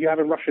censorship you have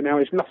in Russia now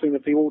is nothing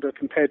of the order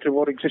compared to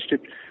what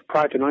existed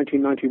prior to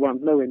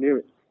 1991. Nowhere near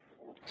it.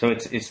 So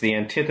it's the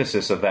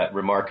antithesis of that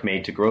remark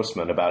made to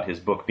Grossman about his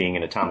book being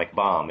an atomic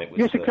bomb. It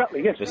was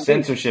exactly. Yes, the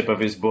censorship of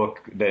his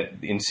book that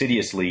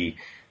insidiously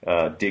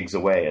digs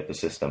away at the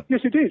system.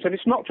 Yes, it is, and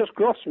it's not just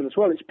Grossman as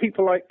well. It's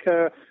people like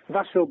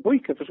Vasyl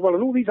Buykov as well,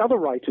 and all these other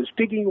writers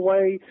digging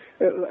away,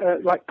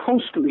 like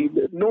constantly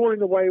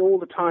gnawing away all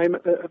the time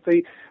at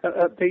the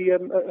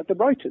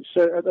writers,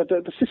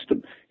 the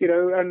system,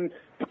 and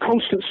the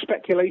constant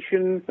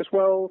speculation as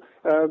well.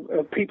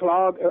 People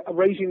are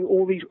raising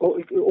all these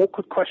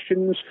awkward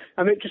questions,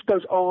 and it just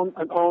goes on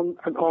and on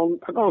and on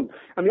and on.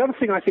 And the other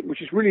thing I think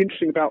which is really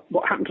interesting about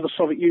what happened to the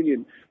Soviet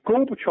Union,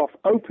 Gorbachev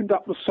opened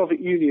up the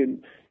Soviet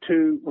Union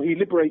he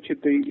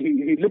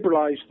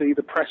liberalized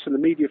the press and the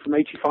media from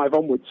 1985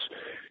 onwards.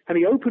 And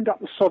he opened up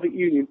the Soviet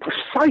Union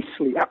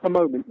precisely at the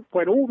moment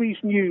when all these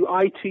new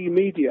IT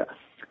media,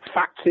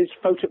 faxes,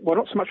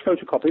 not so much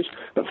photocopies,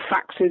 but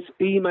faxes,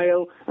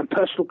 email, and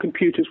personal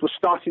computers were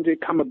starting to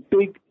become a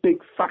big,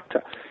 big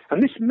factor.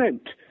 And this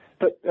meant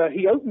that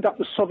he opened up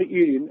the Soviet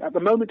Union at the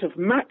moment of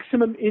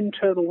maximum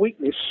internal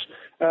weakness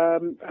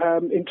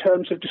in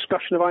terms of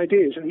discussion of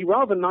ideas. And he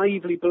rather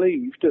naively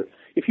believed that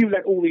if you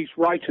let all these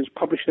writers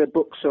publish their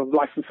books of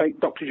Life and Fate,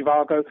 Dr.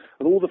 Zhivago,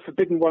 and all the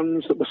forbidden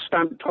ones that were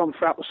stamped on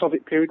throughout the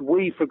Soviet period,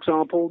 for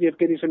example,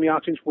 Yevgeny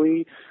Zamyatin's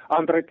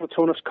Andrei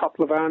Platonov's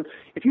Kotlovan,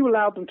 if you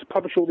allowed them to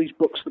publish all these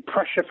books, the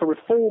pressure for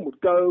reform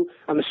would go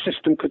and the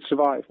system could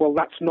survive. Well,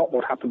 that's not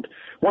what happened.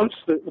 Once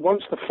the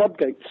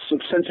floodgates of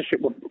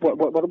censorship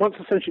once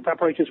the censorship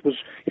apparatus was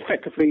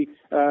effectively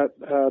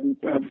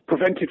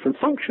prevented from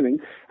functioning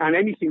and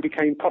anything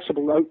became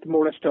possible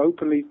more or less to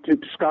openly to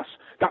discuss,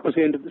 that was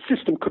the end of the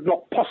system. Could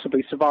not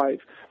possibly survive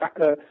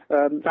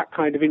that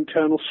kind of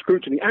internal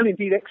scrutiny and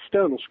indeed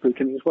external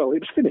scrutiny as well.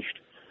 It was finished.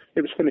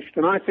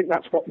 And I think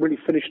that's what really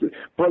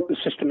broke the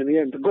system in the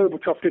end.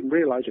 Gorbachev didn't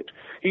realize it.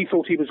 He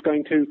thought he was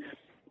going to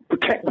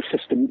protect the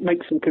system,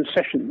 make some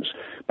concessions.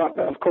 But,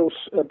 of course,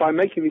 by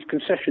making these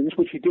concessions,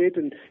 which he did,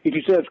 and he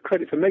deserves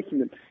credit for making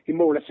them, he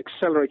more or less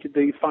accelerated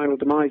the final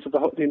demise of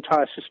the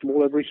entire system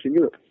all over Eastern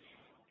Europe.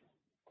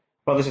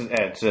 Well,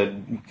 it's a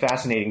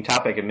fascinating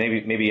topic, and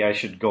maybe I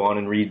should go on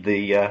and read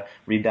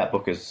that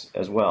book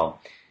as well.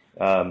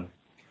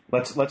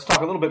 Let's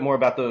talk a little bit more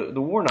about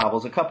the war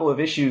novels. A couple of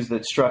issues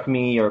that struck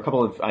me, or a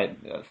couple of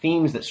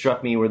themes that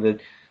struck me, were the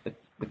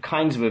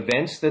kinds of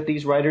events that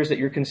these writers that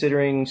you're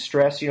considering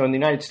stress. In the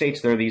United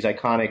States, there are these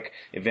iconic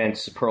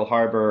events, Pearl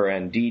Harbor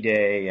and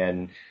D-Day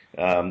and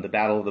the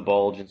Battle of the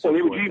Bulge and so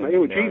forth.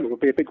 Iwo Jima would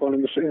be a big one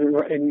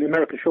in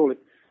America, surely.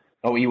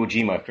 Oh, Iwo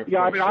Jima.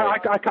 Yeah, I mean, I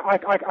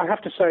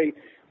have to say,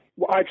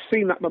 I've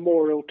seen that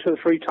memorial 2 or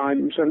 3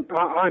 times, and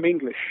I'm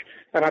English,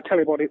 and I tell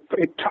you what,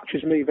 it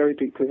touches me very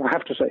deeply, I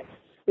have to say.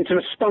 It's an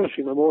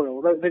astonishing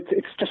memorial.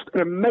 It's just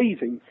an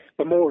amazing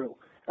memorial.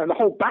 And the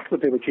whole Battle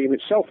of Iwo Jima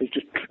itself is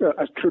just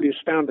truly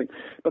astounding.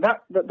 But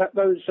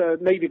those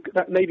Navy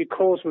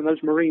corpsmen,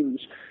 those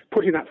Marines,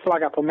 putting that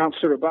flag up on Mount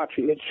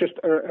Suribachi, it's just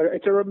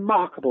it's a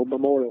remarkable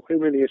memorial. It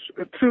really is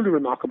truly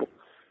remarkable.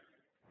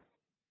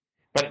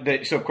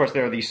 But so, of course,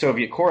 there are these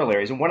Soviet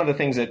corollaries. And one of the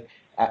things that,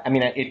 I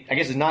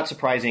guess is not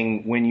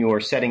surprising when you're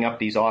setting up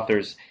these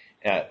authors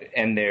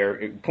and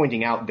they're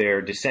pointing out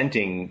their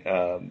dissenting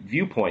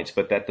viewpoints,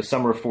 but that the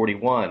Summer of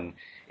 41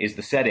 is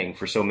the setting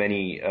for so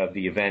many of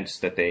the events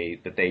that they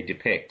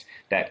depict,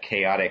 that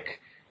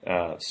chaotic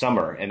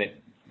summer. And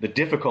the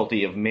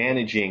difficulty of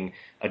managing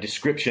a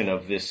description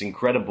of this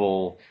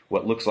incredible,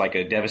 what looks like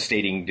a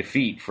devastating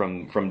defeat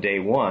from day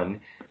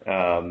one,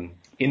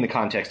 in the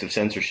context of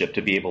censorship,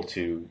 to be able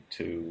to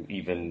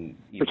even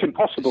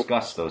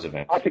discuss those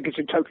events. I think it's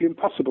totally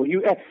impossible.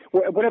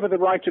 Whatever the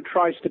writer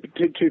tries to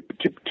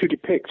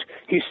depict,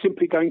 he's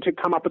simply going to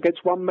come up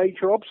against one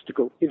major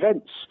obstacle: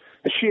 events.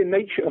 The sheer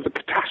nature of the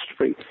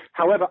catastrophe,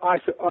 however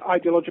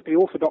ideologically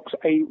orthodox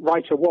a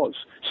writer was,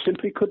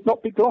 simply could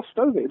not be glossed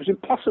over. It was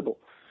impossible.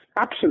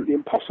 Absolutely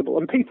impossible.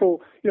 And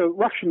people,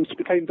 Russians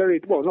became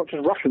not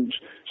just Russians,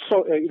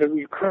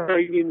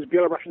 Ukrainians,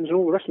 Belarusians, and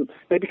all the rest of them,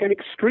 they became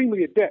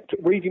extremely adept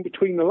at reading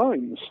between the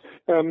lines.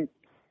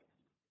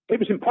 It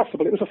was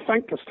impossible. It was a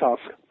thankless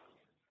task.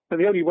 And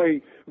the only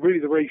way, really,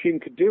 the regime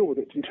could deal with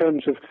it in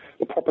terms of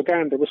the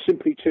propaganda was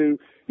simply to,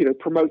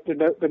 promote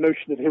the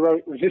notion of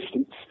heroic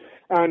resistance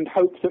and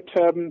hope that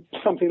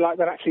something like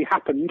that actually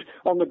happened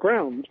on the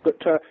ground.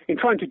 But in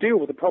trying to deal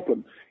with the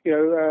problem,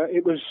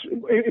 it was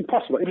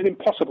impossible. It was an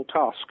impossible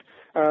task,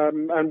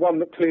 and one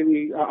that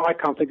clearly I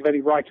can't think of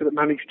any writer that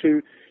managed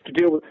to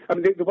deal with. I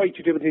mean, the way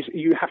to deal with it is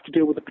you have to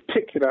deal with the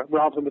particular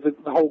rather than with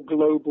the whole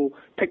global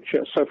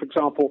picture. So, for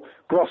example,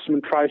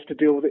 Grossman tries to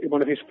deal with it in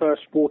one of his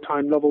first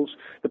wartime novels,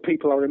 The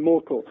People Are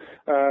Immortal,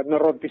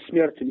 Narod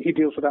Besmертен. He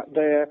deals with that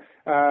there.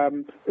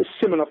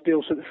 Simonov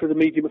deals with it through the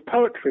medium of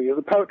poetry.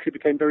 The poetry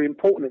became very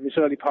important in this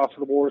early part of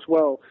the war as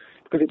well,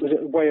 because it was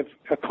a way of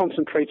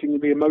concentrating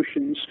the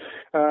emotions.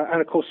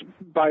 And, of course,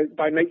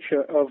 by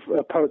nature of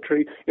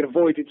poetry, it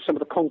avoided some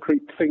of the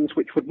concrete things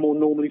which would more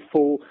normally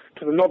fall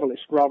to the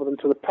novelist rather than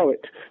to the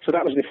poet. So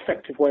that was an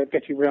effective way of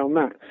getting around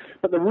that.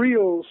 But the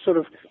real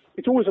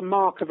it's always a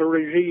mark of a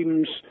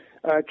regime's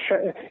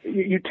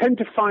you tend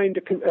to find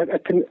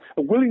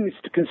a willingness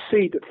to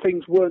concede that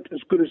things weren't as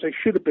good as they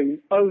should have been,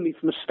 only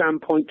from a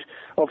standpoint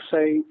of,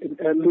 say,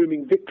 a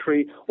looming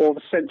victory, or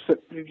the sense that,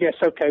 yes,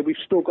 okay, we've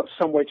still got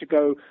some way to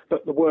go,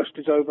 but the worst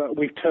is over,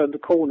 we've turned the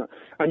corner.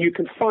 And you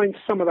can find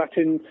some of that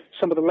in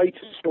some of the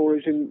later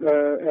stories in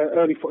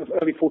early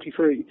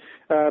 43,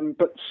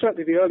 but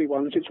certainly the early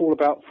ones, it's all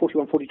about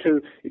 41,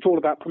 42, it's all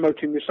about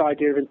promoting this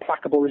idea of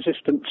implacable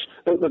resistance.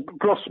 The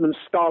Grossman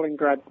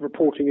Stalingrad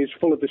reporting is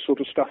full of this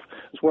sort of stuff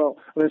as well.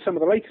 And then some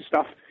of the later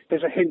stuff,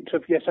 there's a hint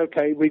of, yes,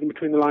 okay, reading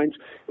between the lines,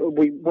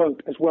 we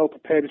weren't as well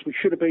prepared as we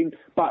should have been,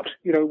 but,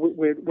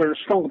 we're in a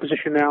stronger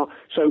position now,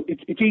 so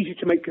it's easy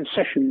to make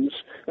concessions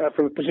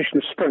from a position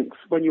of strength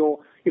when you're,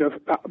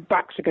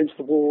 backs against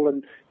the wall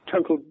and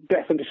total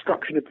death and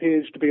destruction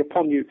appears to be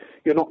upon you.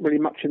 You're not really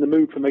much in the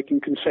mood for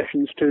making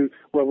concessions to,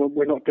 well,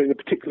 we're not doing a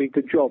particularly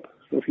good job,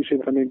 if you see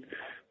what I mean.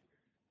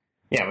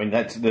 Yeah, I mean,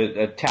 that's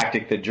the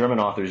tactic that German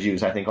authors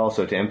use, I think,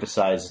 also to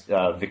emphasize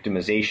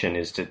victimization,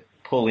 is to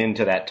pull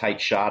into that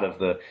tight shot of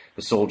the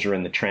soldier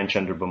in the trench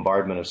under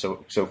bombardment of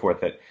so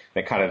forth that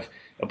kind of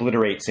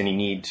obliterates any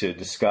need to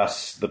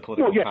discuss the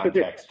political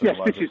context.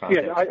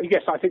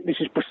 I think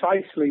this is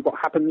precisely what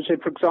happens,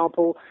 for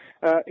example,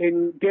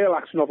 in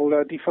Gerlach's novel,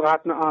 Die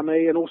Verratene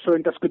Armee, and also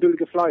in Das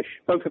Geduldige Fleisch.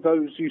 Both of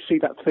those, you see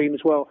that theme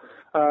as well.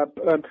 Of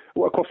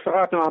course,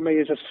 Verratene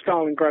Armee is a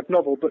Stalingrad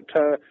novel, but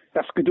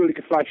Das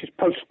Geduldige Fleisch is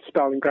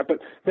post-Stalingrad. But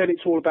then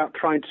it's all about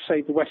trying to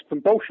save the West from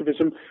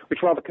Bolshevism, which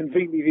rather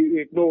conveniently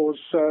ignores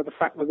the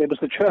fact that it was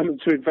the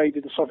Germans who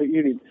invaded the Soviet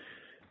Union.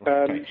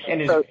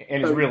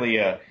 Is really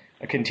a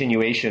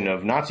continuation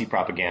of Nazi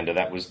propaganda.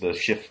 That was the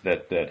shift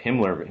that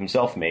Himmler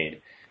himself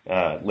made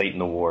late in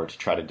the war to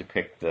try to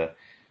depict the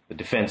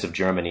defense of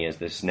Germany as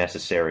this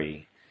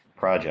necessary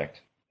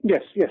project.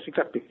 Yes,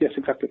 exactly.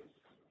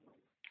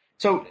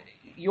 So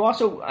you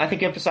also, I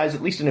think, emphasize,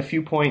 at least in a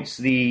few points,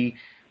 the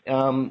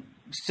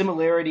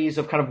similarities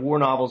of kind of war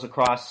novels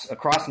across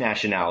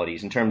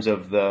nationalities in terms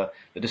of the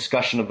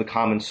discussion of the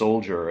common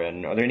soldier.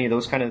 And are there any of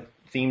those kind of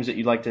themes that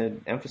you'd like to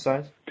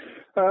emphasize?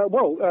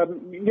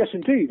 Yes,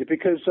 indeed,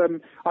 because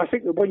I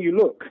think that when you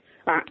look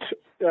at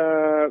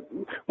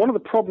one of the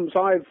problems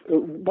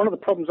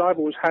I've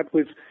always had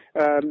with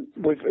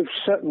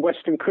certain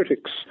Western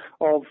critics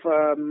of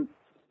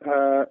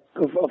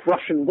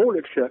Russian war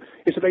literature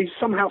is that they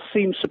somehow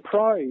seem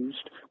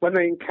surprised when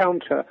they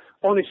encounter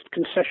honest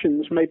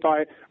concessions made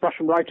by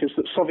Russian writers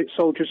that Soviet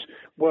soldiers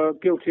were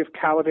guilty of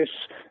cowardice,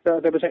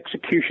 there was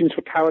executions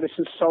for cowardice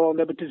and so on,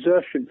 there was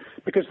desertion,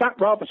 because that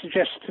rather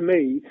suggests to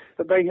me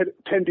that they had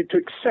tended to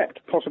accept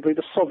possibly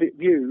the Soviet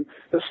view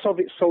that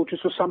Soviet soldiers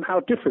were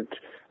somehow different.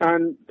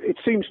 And it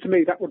seems to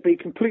me that would be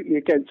completely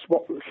against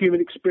what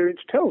human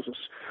experience tells us.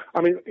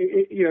 I mean,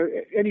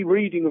 any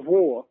reading of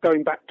war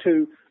going back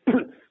to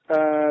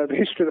the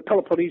history of the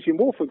Peloponnesian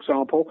War, for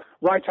example,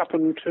 right up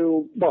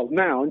until,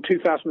 now in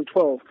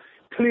 2012,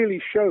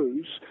 clearly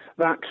shows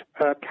that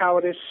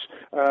cowardice,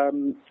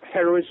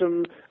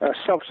 heroism,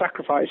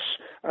 self-sacrifice,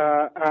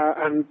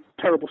 and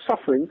terrible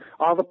suffering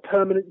are the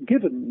permanent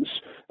givens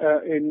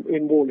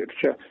in war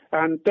literature.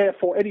 And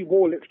therefore, any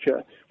war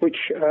literature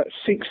which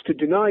seeks to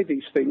deny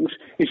these things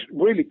is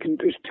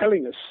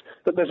telling us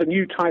that there's a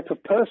new type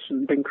of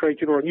person being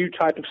created or a new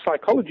type of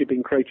psychology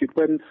being created,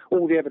 when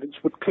all the evidence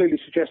would clearly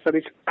suggest that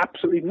it's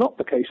absolutely not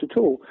the case at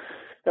all.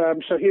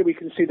 So here we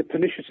can see the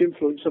pernicious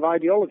influence of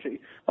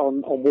ideology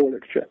on war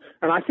literature.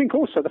 And I think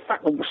also the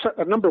fact that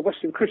a number of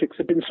Western critics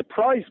have been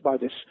surprised by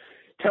this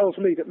tells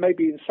me that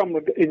maybe in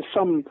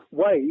some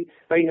way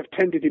they have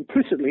tended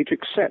implicitly to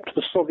accept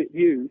the Soviet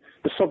view,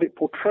 the Soviet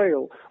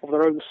portrayal of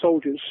their own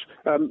soldiers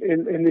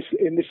in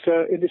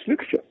this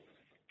literature.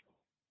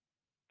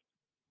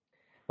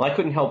 Well, I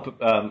couldn't help.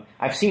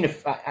 I've seen.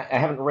 I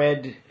haven't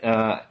read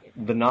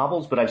the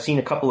novels, but I've seen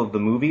a couple of the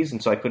movies,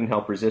 and so I couldn't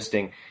help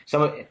resisting.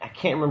 I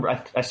can't remember.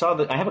 I saw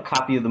that. I have a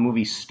copy of the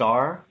movie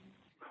Star.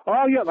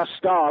 Oh yeah, that's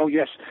Star. Oh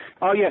yes.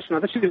 Now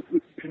this is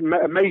an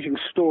amazing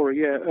story.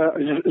 Yeah,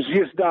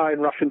 Zvezda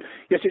in Russian.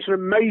 Yes, it's an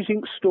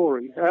amazing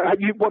story.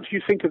 What do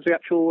you think of the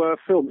actual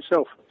film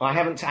itself? Well, I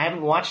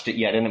haven't watched it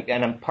yet,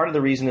 and part of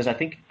the reason is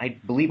I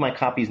believe my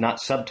copy is not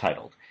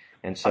subtitled.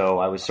 And so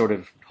I was sort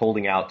of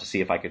holding out to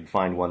see if I could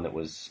find one that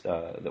was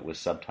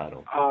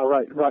subtitled. Ah,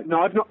 right.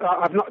 No, I've not.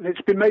 It's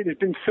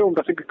been filmed,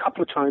 I think, a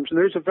couple of times, and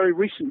there is a very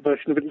recent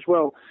version of it as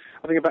well.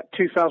 I think about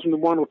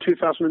 2001 or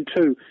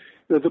 2002.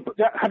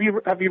 Have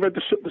you read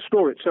the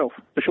story itself,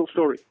 the short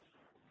story?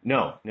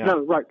 No.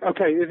 Right.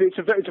 Okay. It's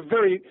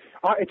very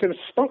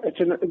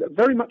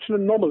much an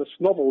anomalous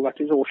novel, that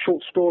is, or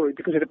short story,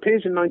 because it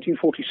appears in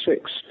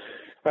 1946.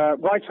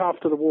 Right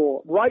after the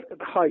war, right at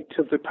the height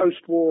of the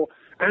post-war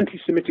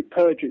anti-Semitic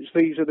purges.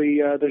 These are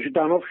the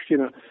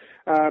Zhdanovshchina,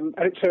 and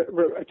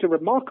it's a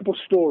remarkable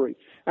story.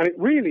 And it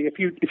really, if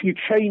you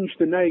change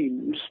the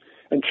names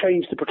and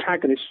change the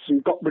protagonists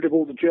and got rid of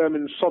all the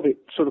German-Soviet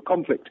sort of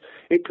conflict,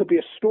 it could be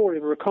a story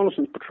of a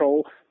reconnaissance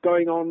patrol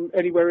going on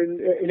anywhere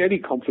in any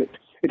conflict.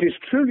 It is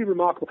truly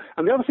remarkable.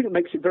 And the other thing that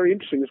makes it very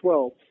interesting as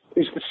well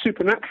is the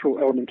supernatural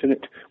element in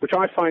it, which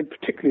I find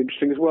particularly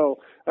interesting as well.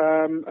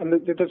 And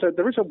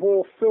there is a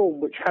war film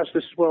which has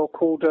this as well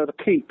called The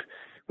Keep,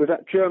 with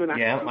that German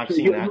actor, I've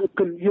seen that.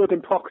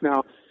 Jürgen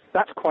Prochnow.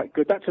 That's quite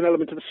good. That's an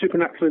element of the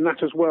supernatural in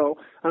that as well.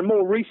 And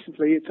more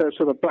recently, it's a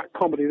sort of black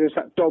comedy. There's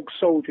that Dog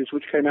Soldiers,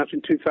 which came out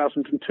in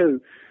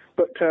 2002.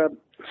 But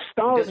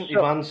Star...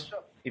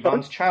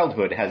 Ivan's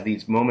childhood has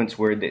these moments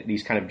where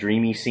these kind of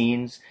dreamy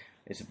scenes.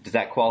 Does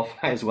that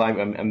qualify as well?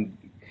 I'm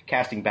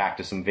casting back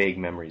to some vague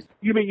memories.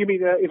 You mean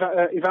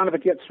Ivana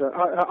Vedyetsa,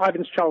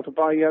 Ivan's Childhood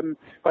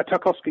by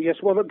Tarkovsky? Yes.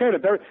 Well, again,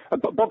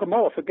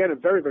 Bogomolov, again, a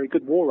very, very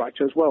good war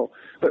writer as well.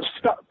 But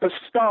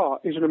Star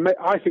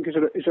I think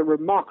is a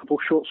remarkable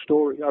short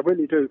story. I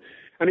really do,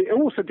 and it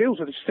also deals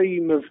with this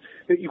theme of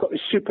that you've got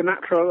this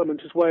supernatural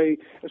element as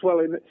well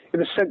in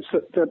the sense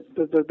that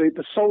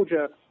the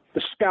soldier,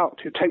 the scout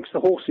who takes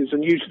the horses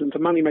and uses them for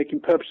money-making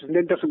purposes and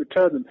then doesn't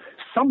return them,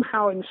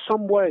 somehow in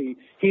some way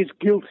he is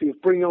guilty of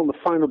bringing on the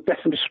final death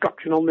and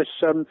destruction on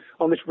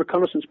this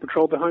reconnaissance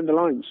patrol behind the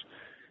lines.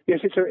 Yes,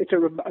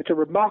 it's a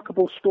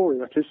remarkable story.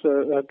 That is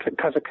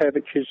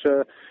Kazakevich's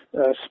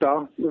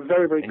Star.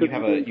 Very, very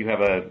good. You have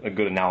a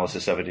good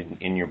analysis of it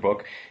in your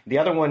book. The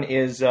other one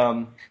is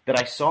that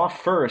I saw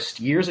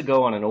first years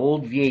ago on an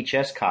old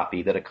VHS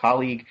copy that a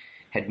colleague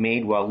had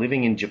made while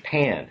living in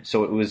Japan.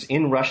 So it was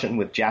in Russian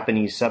with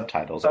Japanese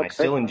subtitles, and I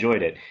still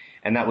enjoyed it.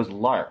 And that was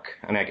Lark,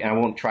 and I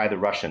won't try the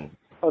Russian.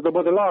 The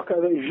Lark,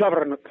 the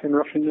Zhavrnik in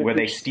Russian. Where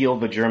they steal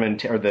the German,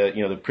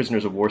 the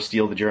prisoners of war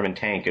steal the German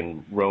tank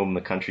and roam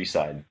the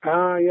countryside.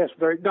 Ah, yes,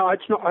 very. No,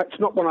 it's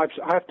not one I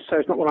have to say,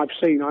 it's not one I've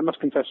seen. I must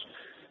confess.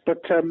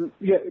 But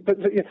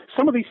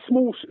some of these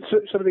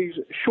these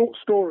short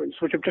stories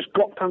which have just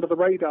dropped under the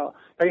radar,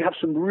 they have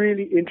some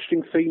really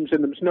interesting themes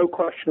in them. There's no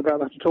question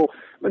about that at all.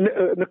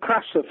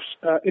 Nekrasov's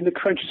In the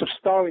Trenches of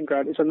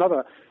Stalingrad is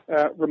another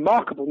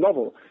remarkable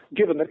novel,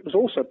 given that it was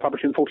also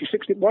published in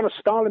 1946. It won a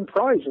Stalin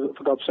Prize,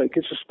 for God's sake.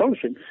 It's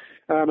astonishing.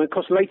 And of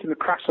course, later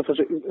Nekrasov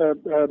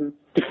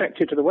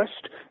defected to the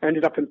West,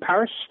 ended up in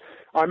Paris.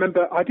 I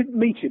remember I didn't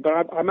meet him,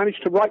 but I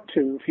managed to write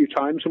to him a few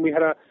times, and we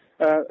had a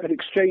an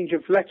exchange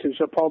of letters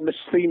upon this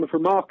theme of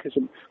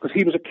remarkism, because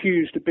he was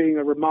accused of being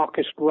a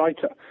remarkist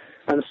writer.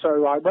 And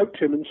so I wrote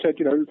to him and said,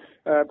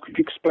 could you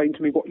explain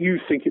to me what you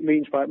think it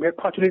means by it? We had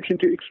quite an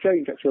interesting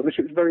exchange, actually, on this.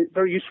 It was very,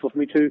 very useful for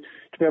me to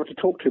be able to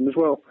talk to him as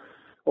well,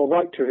 or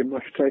write to him, I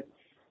should say.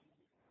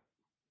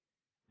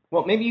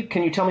 Well, can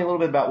you tell me a little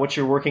bit about what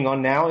you're working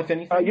on now, if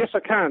anything? Yes,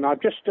 I can.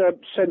 I've just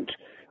sent...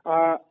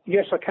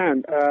 yes, I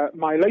can.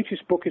 My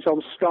latest book is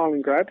on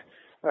Stalingrad,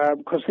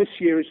 because this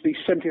year is the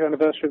 70th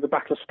anniversary of the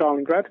Battle of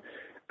Stalingrad.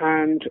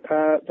 And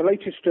the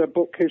latest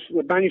book is,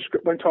 the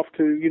manuscript went off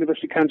to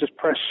University of Kansas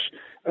Press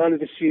early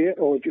this year,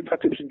 or in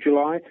fact it was in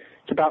July.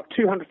 It's about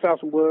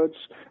 200,000 words,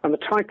 and the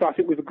title I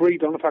think we've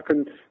agreed on,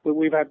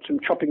 we've had some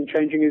chopping and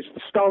changing, is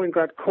The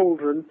Stalingrad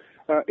Cauldron,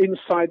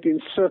 Inside the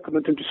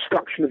Encirclement and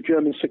Destruction of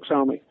German Sixth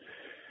Army.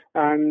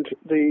 And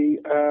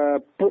the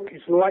book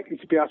is likely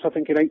to be out, I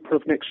think, in April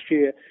of next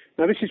year.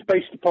 Now, this is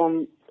based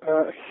upon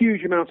a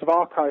huge amount of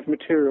archive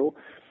material,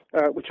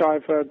 which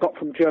I've got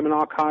from German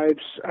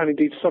archives and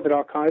indeed Soviet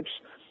archives,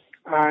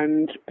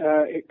 and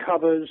it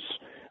covers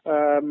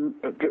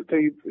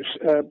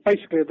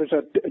basically there's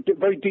a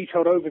very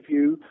detailed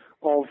overview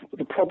of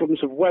the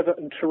problems of weather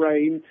and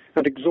terrain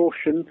and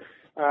exhaustion.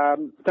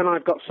 Then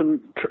I've got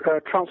some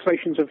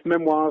translations of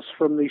memoirs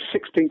from the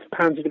 16th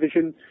Panzer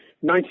Division,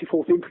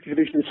 94th Infantry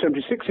Division and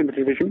 76th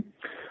Infantry Division.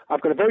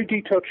 I've got a very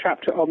detailed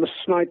chapter on the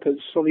snipers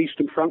on the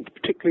Eastern Front,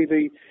 particularly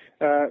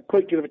the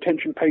great deal of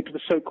attention paid to the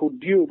so-called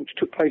duel which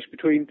took place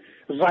between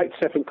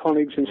Zaitsev and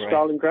Königs in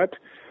Stalingrad.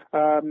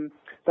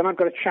 Then I've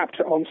got a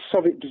chapter on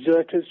Soviet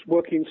deserters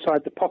working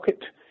inside the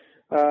pocket,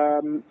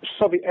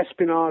 Soviet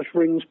espionage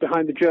rings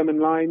behind the German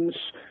lines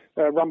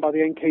run by the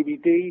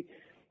NKVD,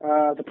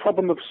 the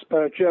problem of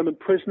German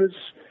prisoners,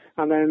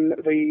 and then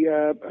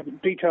the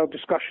detailed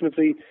discussion of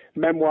the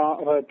memoir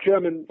of a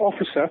German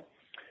officer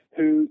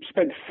who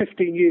spent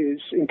 13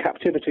 years in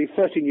captivity,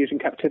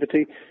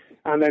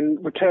 and then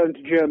returned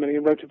to Germany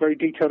and wrote a very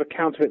detailed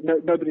account of it.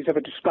 Nobody's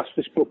ever discussed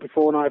this book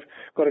before, and I've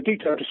got a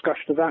detailed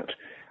discussion of that.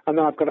 And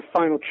then I've got a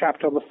final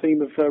chapter on the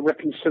theme of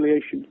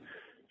reconciliation.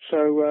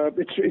 So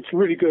it's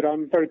really good.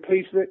 I'm very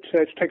pleased with it.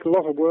 It's taken a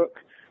lot of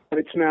work, and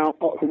it's now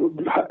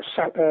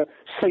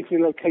safely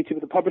located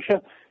with the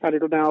publisher, and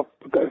it'll now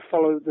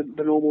follow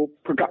the normal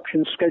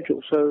production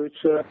schedule. So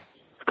it's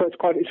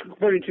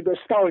very interesting. But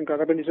Stalingrad,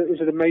 is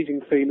an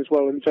amazing theme as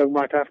well in its own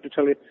right, I have to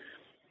tell you.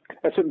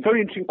 There's some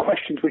very interesting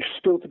questions which are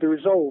still to be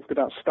resolved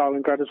about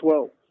Stalingrad as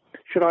well.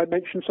 Should I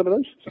mention some of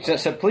those?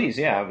 So please,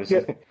 yeah.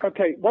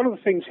 Okay, one of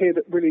the things here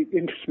that really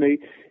interests me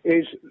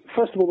is,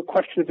 first of all, the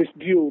question of this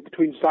duel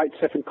between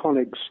Zaitsev and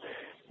Königs.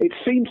 It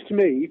seems to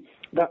me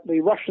that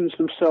the Russians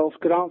themselves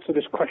could answer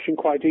this question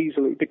quite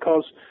easily,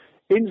 because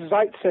in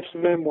Zaitsev's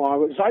memoir,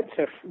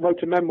 Zaitsev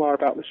wrote a memoir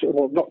about this,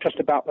 well, not just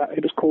about that,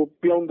 it was called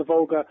Beyond the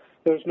Volga,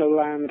 There's No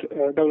Land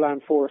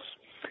for Us.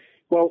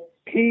 Well,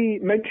 he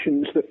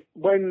mentions that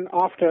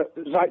after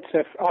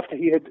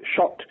he had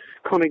shot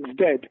Königs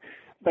dead,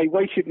 they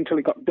waited until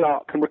it got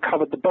dark and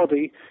recovered the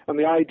body and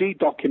the ID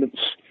documents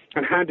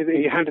and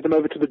he handed them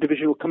over to the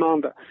divisional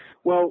commander.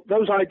 Well,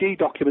 those ID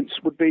documents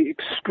would be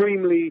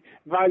extremely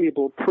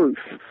valuable proof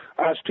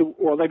as to,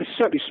 well, they would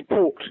certainly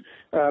support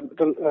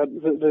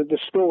the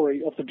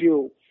story of the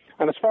duel.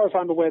 And as far as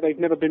I'm aware, they've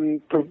never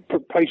been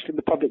placed in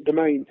the public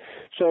domain.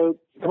 So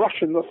the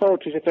Russian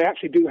authorities, if they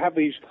actually do have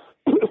these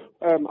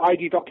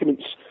ID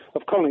documents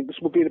of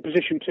Königs, will be in a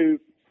position to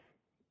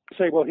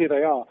say, well, here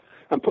they are,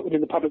 and put them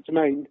in the public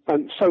domain,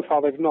 and so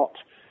far they've not.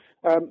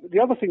 The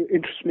other thing that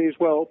interests me as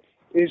well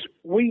is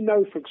we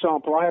know, for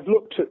example, I have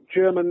looked at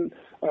German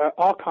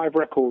archive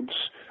records,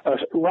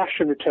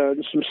 ration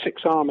returns from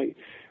Sixth Army,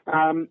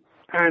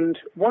 and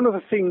one of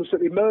the things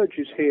that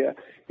emerges here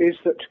is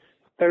that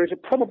there is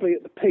probably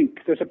at the peak,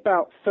 there's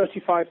about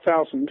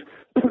 35,000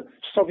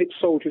 Soviet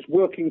soldiers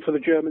working for the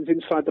Germans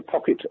inside the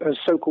pocket as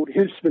so-called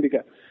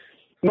Hilfswillige,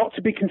 not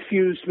to be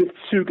confused with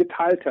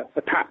Zugeteilte,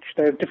 attached,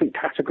 they're a different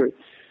category.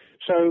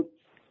 So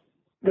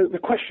the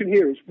question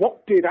here is,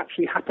 what did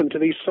actually happen to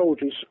these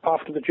soldiers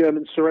after the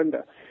German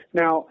surrender?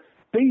 Now,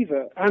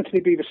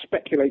 Anthony Beevor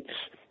speculates,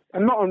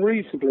 and not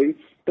unreasonably,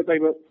 that they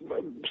were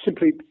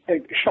simply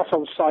shot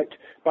on sight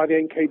by the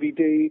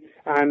NKVD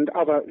and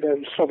other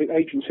Soviet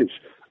agencies.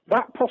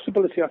 That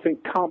possibility, I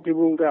think, can't be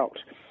ruled out.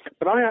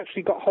 But I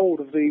actually got hold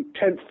of the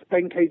 10th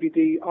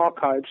NKVD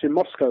archives in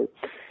Moscow,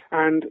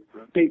 and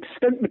the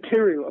extent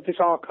material of this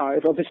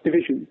archive, of this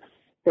division,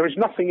 there is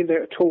nothing in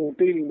there at all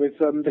dealing with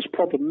this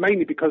problem,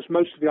 mainly because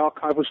most of the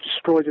archive was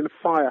destroyed in a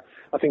fire,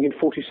 I think in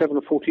 47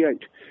 or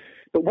 48.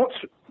 But what's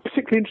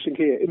particularly interesting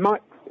here,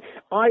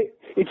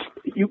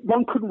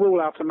 one couldn't rule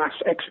out a mass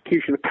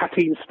execution, a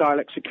Katyn-style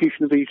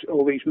execution of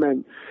all these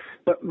men.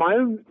 But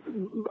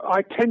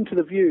I tend to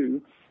the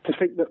view to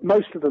think that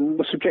most of them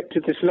were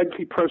subjected to this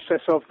lengthy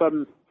process of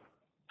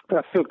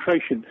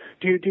filtration.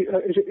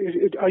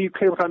 Are you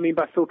clear what I mean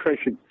by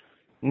filtration?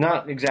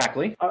 Not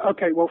exactly.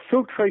 Okay, well,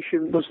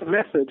 filtration was the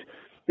method.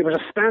 It was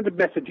a standard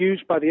method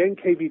used by the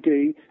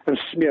NKVD and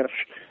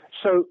Smersh.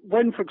 So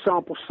when, for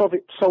example,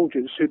 Soviet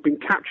soldiers who'd been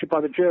captured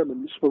by the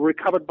Germans were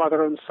recovered by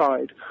their own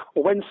side,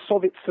 or when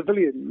Soviet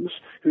civilians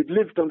who'd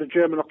lived under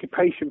German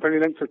occupation for any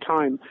length of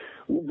time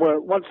were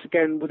once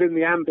again within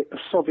the ambit of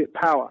Soviet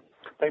power,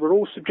 they were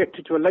all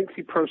subjected to a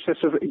lengthy process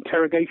of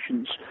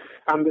interrogations.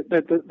 And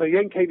the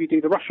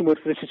NKVD, the Russian word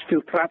for this is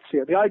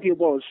filtratsia. The idea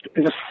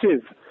is a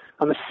sieve.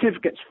 And the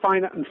sieve gets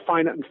finer and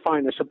finer and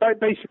finer. So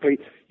basically,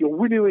 you're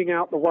winnowing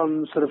out the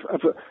ones that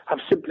have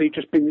simply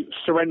just been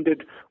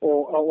surrendered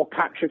or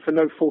captured for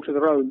no fault of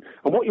their own.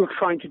 And what you're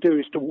trying to do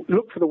is to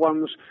look for the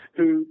ones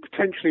who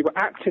potentially were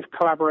active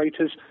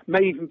collaborators,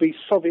 may even be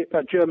Soviet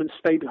German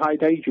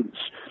state-hide agents.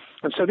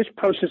 And so this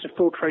process of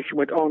filtration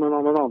went on and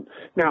on and on.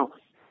 Now,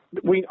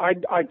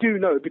 I do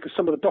know, because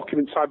some of the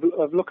documents I've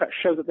looked at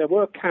show that there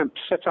were camps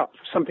set up,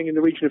 something in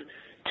the region of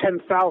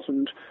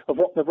 10,000 of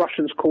what the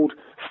Russians called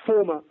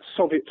former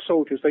Soviet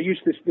soldiers. They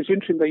used this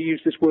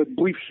word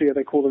bывшие,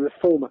 they call them the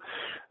former.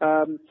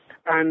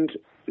 And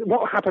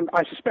what happened,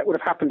 I suspect would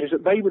have happened, is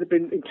that they would have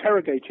been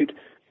interrogated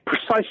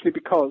precisely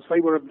because they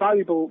were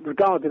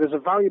regarded as a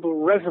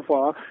valuable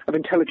reservoir of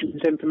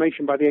intelligence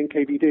information by the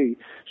NKVD.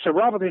 So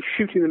rather than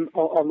shooting them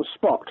on the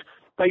spot,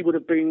 they would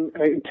have been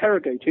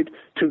interrogated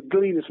to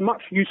glean as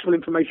much useful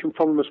information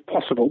from them as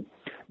possible.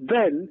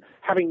 Then,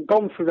 having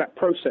gone through that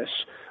process,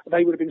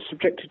 they would have been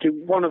subjected to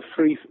one of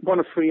three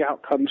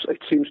outcomes,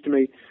 it seems to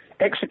me.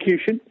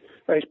 Execution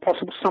is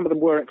possible. Some of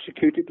them were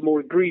executed. The more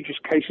egregious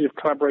cases of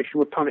collaboration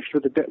were punished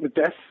with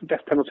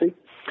death penalty.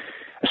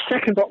 A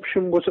second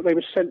option was that they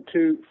were sent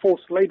to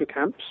forced labour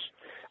camps.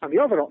 And the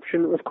other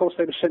option, of course,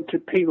 they were sent to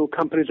penal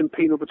companies and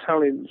penal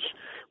battalions,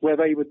 where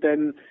they would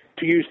then,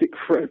 to use the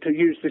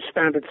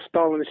standard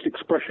Stalinist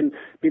expression,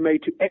 be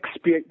made to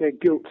expiate their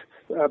guilt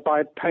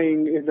by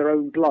paying in their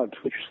own blood,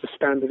 which is the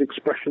standard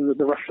expression that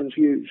the Russians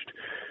used.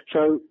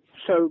 But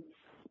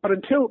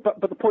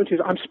the point is,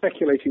 I'm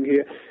speculating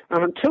here,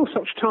 and until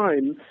such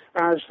time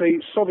as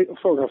the Soviet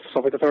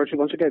authorities,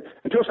 once again,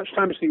 until such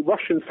time as the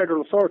Russian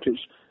federal authorities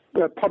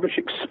publish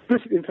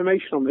explicit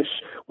information on this,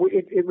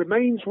 it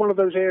remains one of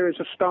those areas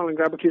of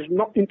Stalingrad which is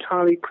not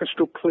entirely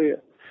crystal clear.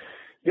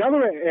 The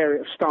other area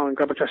of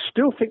Stalingrad, which I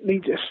still think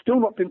has still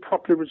not been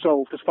properly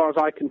resolved as far as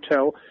I can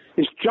tell,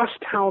 is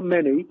just how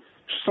many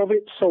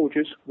Soviet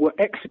soldiers were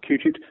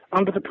executed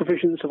under the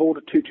provisions of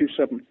Order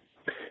 227.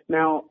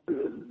 Now,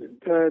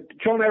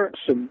 John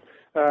Erickson,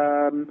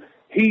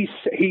 he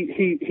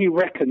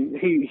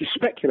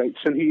speculates,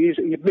 and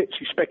he admits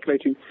he's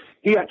speculating.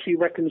 He actually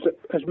reckons that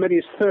as many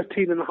as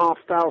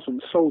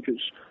 13,500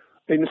 soldiers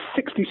in the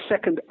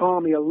 62nd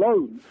Army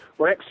alone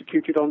were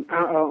executed on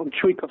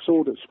Chuikov's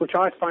orders, which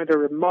I find a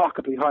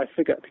remarkably high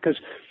figure, because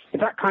if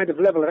that kind of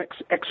level of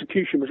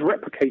execution was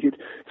replicated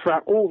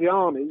throughout all the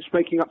armies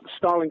making up the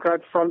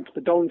Stalingrad front,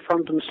 the Don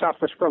front, and the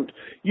Southwest front,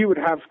 you would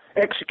have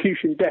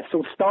execution deaths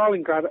in the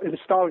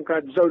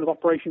Stalingrad zone of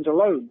operations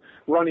alone,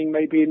 running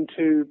maybe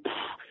into,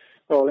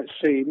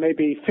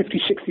 maybe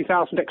 50,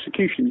 60,000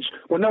 executions.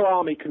 Well, no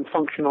army can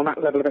function on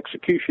that level of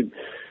execution.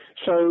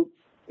 So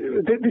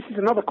this is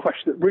another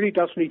question that really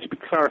does need to be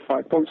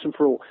clarified once and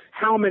for all.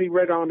 How many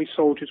Red Army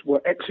soldiers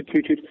were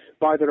executed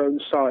by their own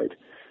side?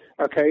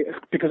 Okay,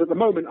 because at the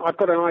moment I've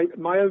got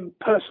my own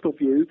personal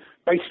view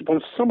based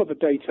upon some of the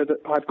data that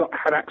I've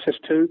had access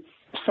to,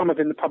 some of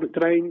it in the public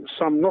domain,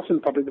 some not in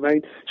the public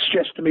domain,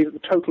 suggests to me that the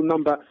total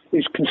number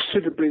is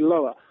considerably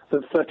lower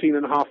than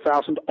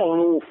 13,500 on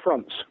all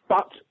fronts.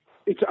 But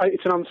it's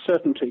an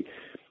uncertainty.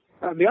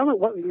 The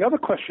other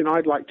question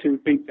I'd like to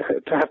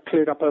have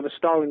cleared up over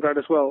Stalingrad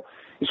as well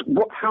is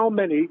how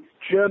many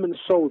German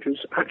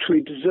soldiers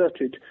actually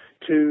deserted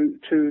to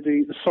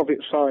the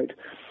Soviet side,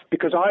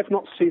 because I've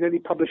not seen any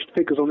published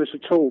figures on this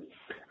at all.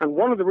 And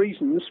one of the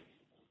reasons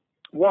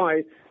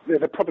why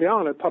there probably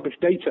are no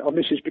published data on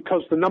this is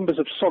because the number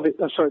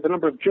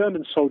of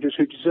German soldiers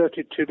who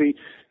deserted to the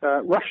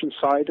Russian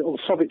side or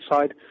the Soviet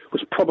side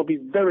was probably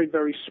very,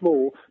 very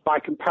small by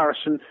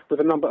comparison with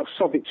the number of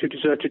Soviets who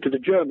deserted to the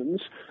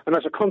Germans, and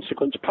as a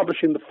consequence,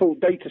 publishing the full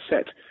data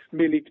set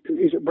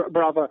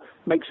rather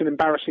makes an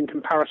embarrassing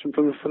comparison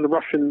from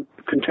the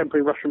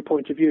contemporary Russian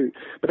point of view.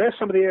 But there are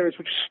some of the areas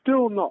which are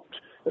still not,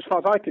 as far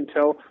as I can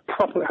tell,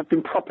 have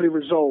been properly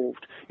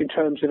resolved in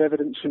terms of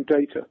evidence and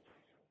data.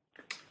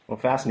 Well,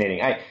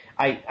 fascinating.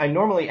 I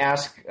normally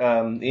ask the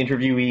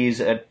interviewees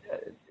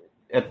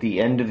at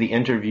the end of the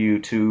interview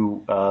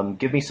to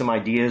give me some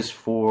ideas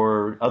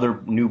for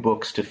other new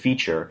books to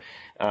feature.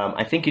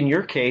 I think in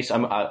your case,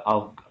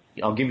 I'll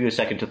give you a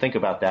second to think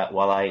about that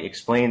while I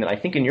explain that I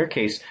think in your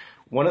case,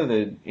 one of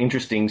the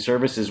interesting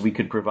services we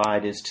could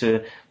provide is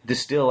to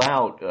distill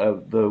out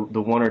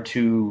the one or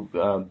two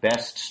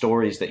best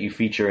stories that you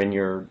feature in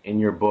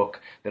your book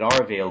that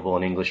are available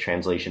in English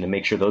translation, and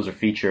make sure those are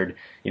featured.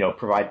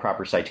 Provide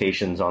proper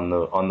citations on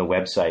the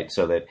website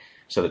so that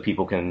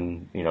people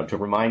can, to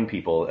remind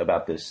people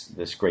about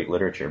this great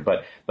literature.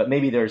 But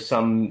maybe there's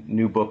some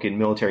new book in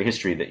military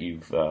history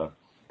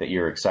that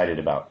you're excited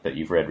about that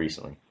you've read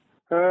recently.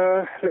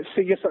 Let's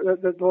see. Yes,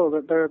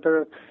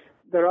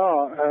 There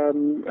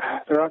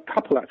are a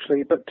couple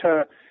actually, but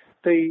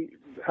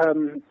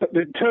but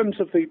in terms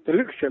of the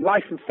literature,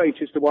 Life and Fate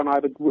is the one I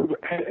would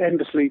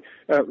endlessly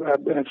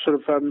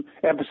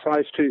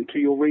emphasize to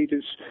your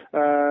readers.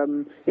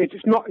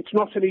 It's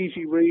not an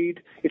easy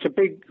read. It's a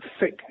big,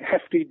 thick,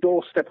 hefty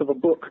doorstep of a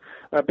book,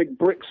 a big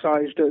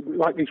brick-sized,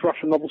 like these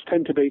Russian novels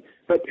tend to be.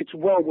 But it's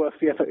well worth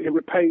the effort. It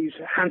repays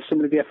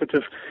handsomely the effort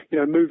of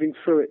moving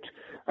through it.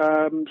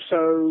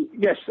 So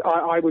yes,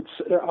 I would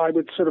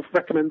sort of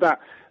recommend that.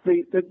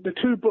 The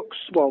two books,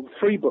 well,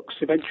 three books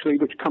eventually,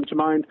 which come to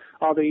mind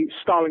are the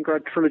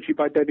Stalingrad trilogy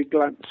by David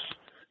Glantz.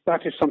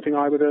 That is something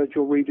I would urge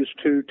your readers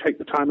to take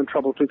the time and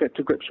trouble to get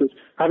to grips with.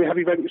 Have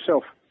you read it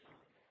yourself?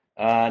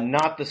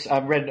 Not this.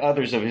 I've read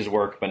others of his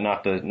work, but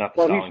not the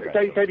Stalingrad.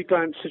 David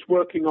Glantz is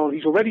working on.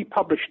 He's already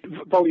published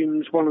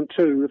volumes 1 and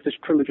 2 of this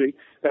trilogy.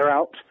 They're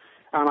out.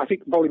 And I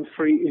think Volume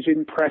 3 is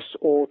in press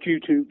or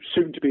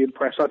soon to be in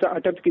press. I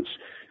don't think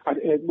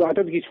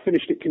he's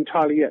finished it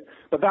entirely yet.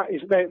 But that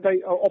is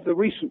they of the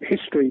recent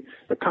history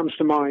that comes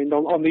to mind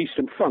on the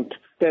Eastern Front.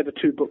 They're the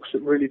two books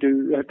that really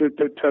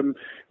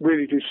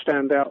do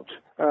stand out.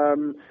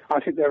 I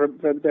think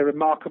they're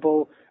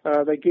remarkable.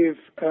 They give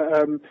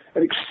an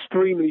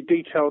extremely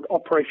detailed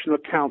operational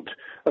account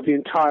of the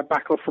entire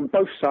battle from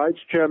both sides,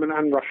 German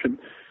and Russian.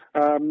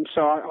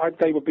 So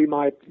they would be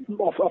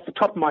off the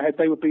top of my head,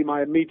 they would be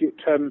my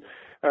immediate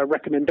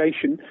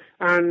recommendation.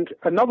 And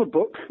another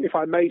book, if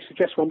I may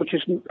suggest one, which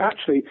is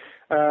actually,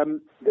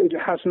 it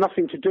has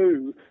nothing to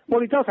do,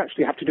 well, it does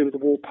actually have to do with the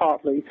war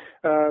partly.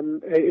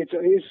 It's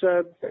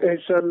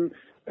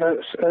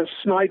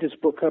Snyder's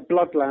book,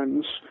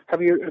 Bloodlands.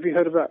 Have you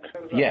heard of that?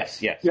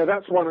 Yes. Yeah,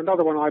 that's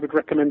another one I would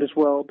recommend as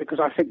well, because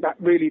I think that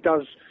really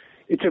does.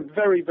 It's a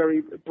very,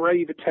 very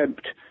brave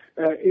attempt,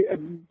 a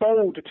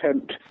bold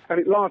attempt, and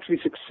it largely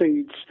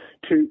succeeds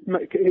to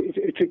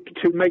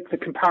make the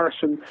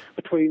comparison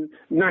between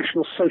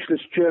National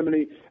Socialist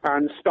Germany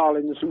and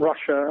Stalin's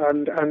Russia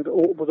and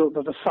all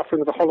the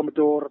suffering of the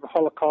Holodomor, of the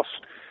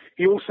Holocaust.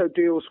 He also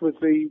deals with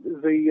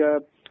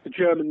the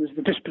Germans,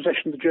 the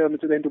dispossession of the Germans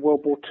at the end of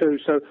World War II.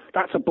 So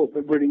that's a book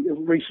that really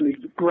recently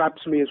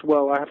grabs me as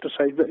well. I have to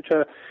say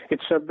that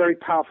it's very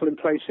powerful in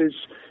places,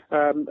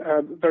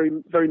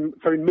 very, very,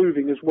 very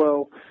moving as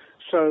well.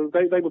 So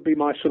they would be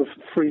my sort of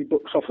three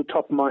books off the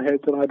top of my head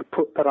that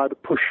I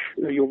would push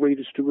your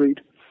readers to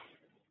read.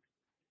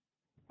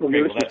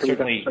 Okay, well,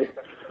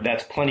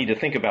 that's plenty to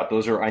think about.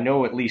 Those are, I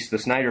know, at least the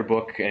Snyder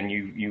book, and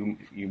you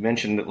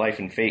mentioned that Life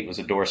and Fate was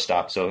a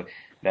doorstop, so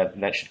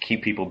that should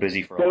keep people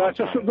busy for a long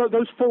time.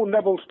 Those four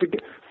novels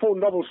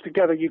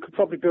together, you could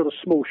probably build a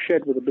small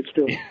shed with them, but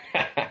still.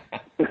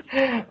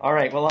 All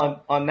right.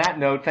 Well, on that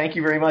note, thank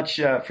you very much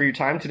for your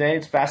time today.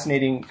 It's a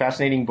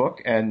fascinating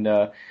book, and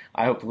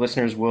I hope the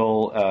listeners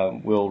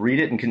will read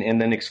it and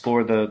then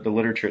explore the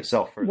literature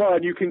itself further. Well,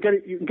 and you can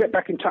get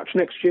back in touch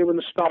next year when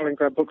the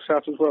Stalingrad book's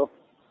out as well.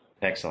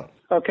 Excellent.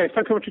 Okay,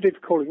 thank you very much indeed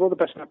for calling. All the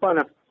best now. Bye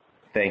now.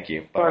 Thank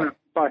you. Bye now.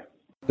 Bye.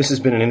 This has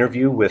been an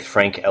interview with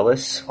Frank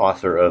Ellis,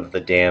 author of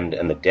The Damned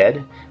and the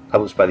Dead,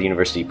 published by the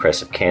University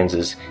Press of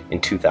Kansas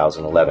in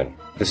 2011.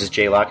 This is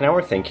Jay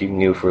Lockenauer. Thank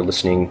you for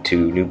listening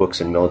to New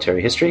Books in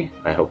Military History.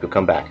 I hope you'll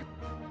come back.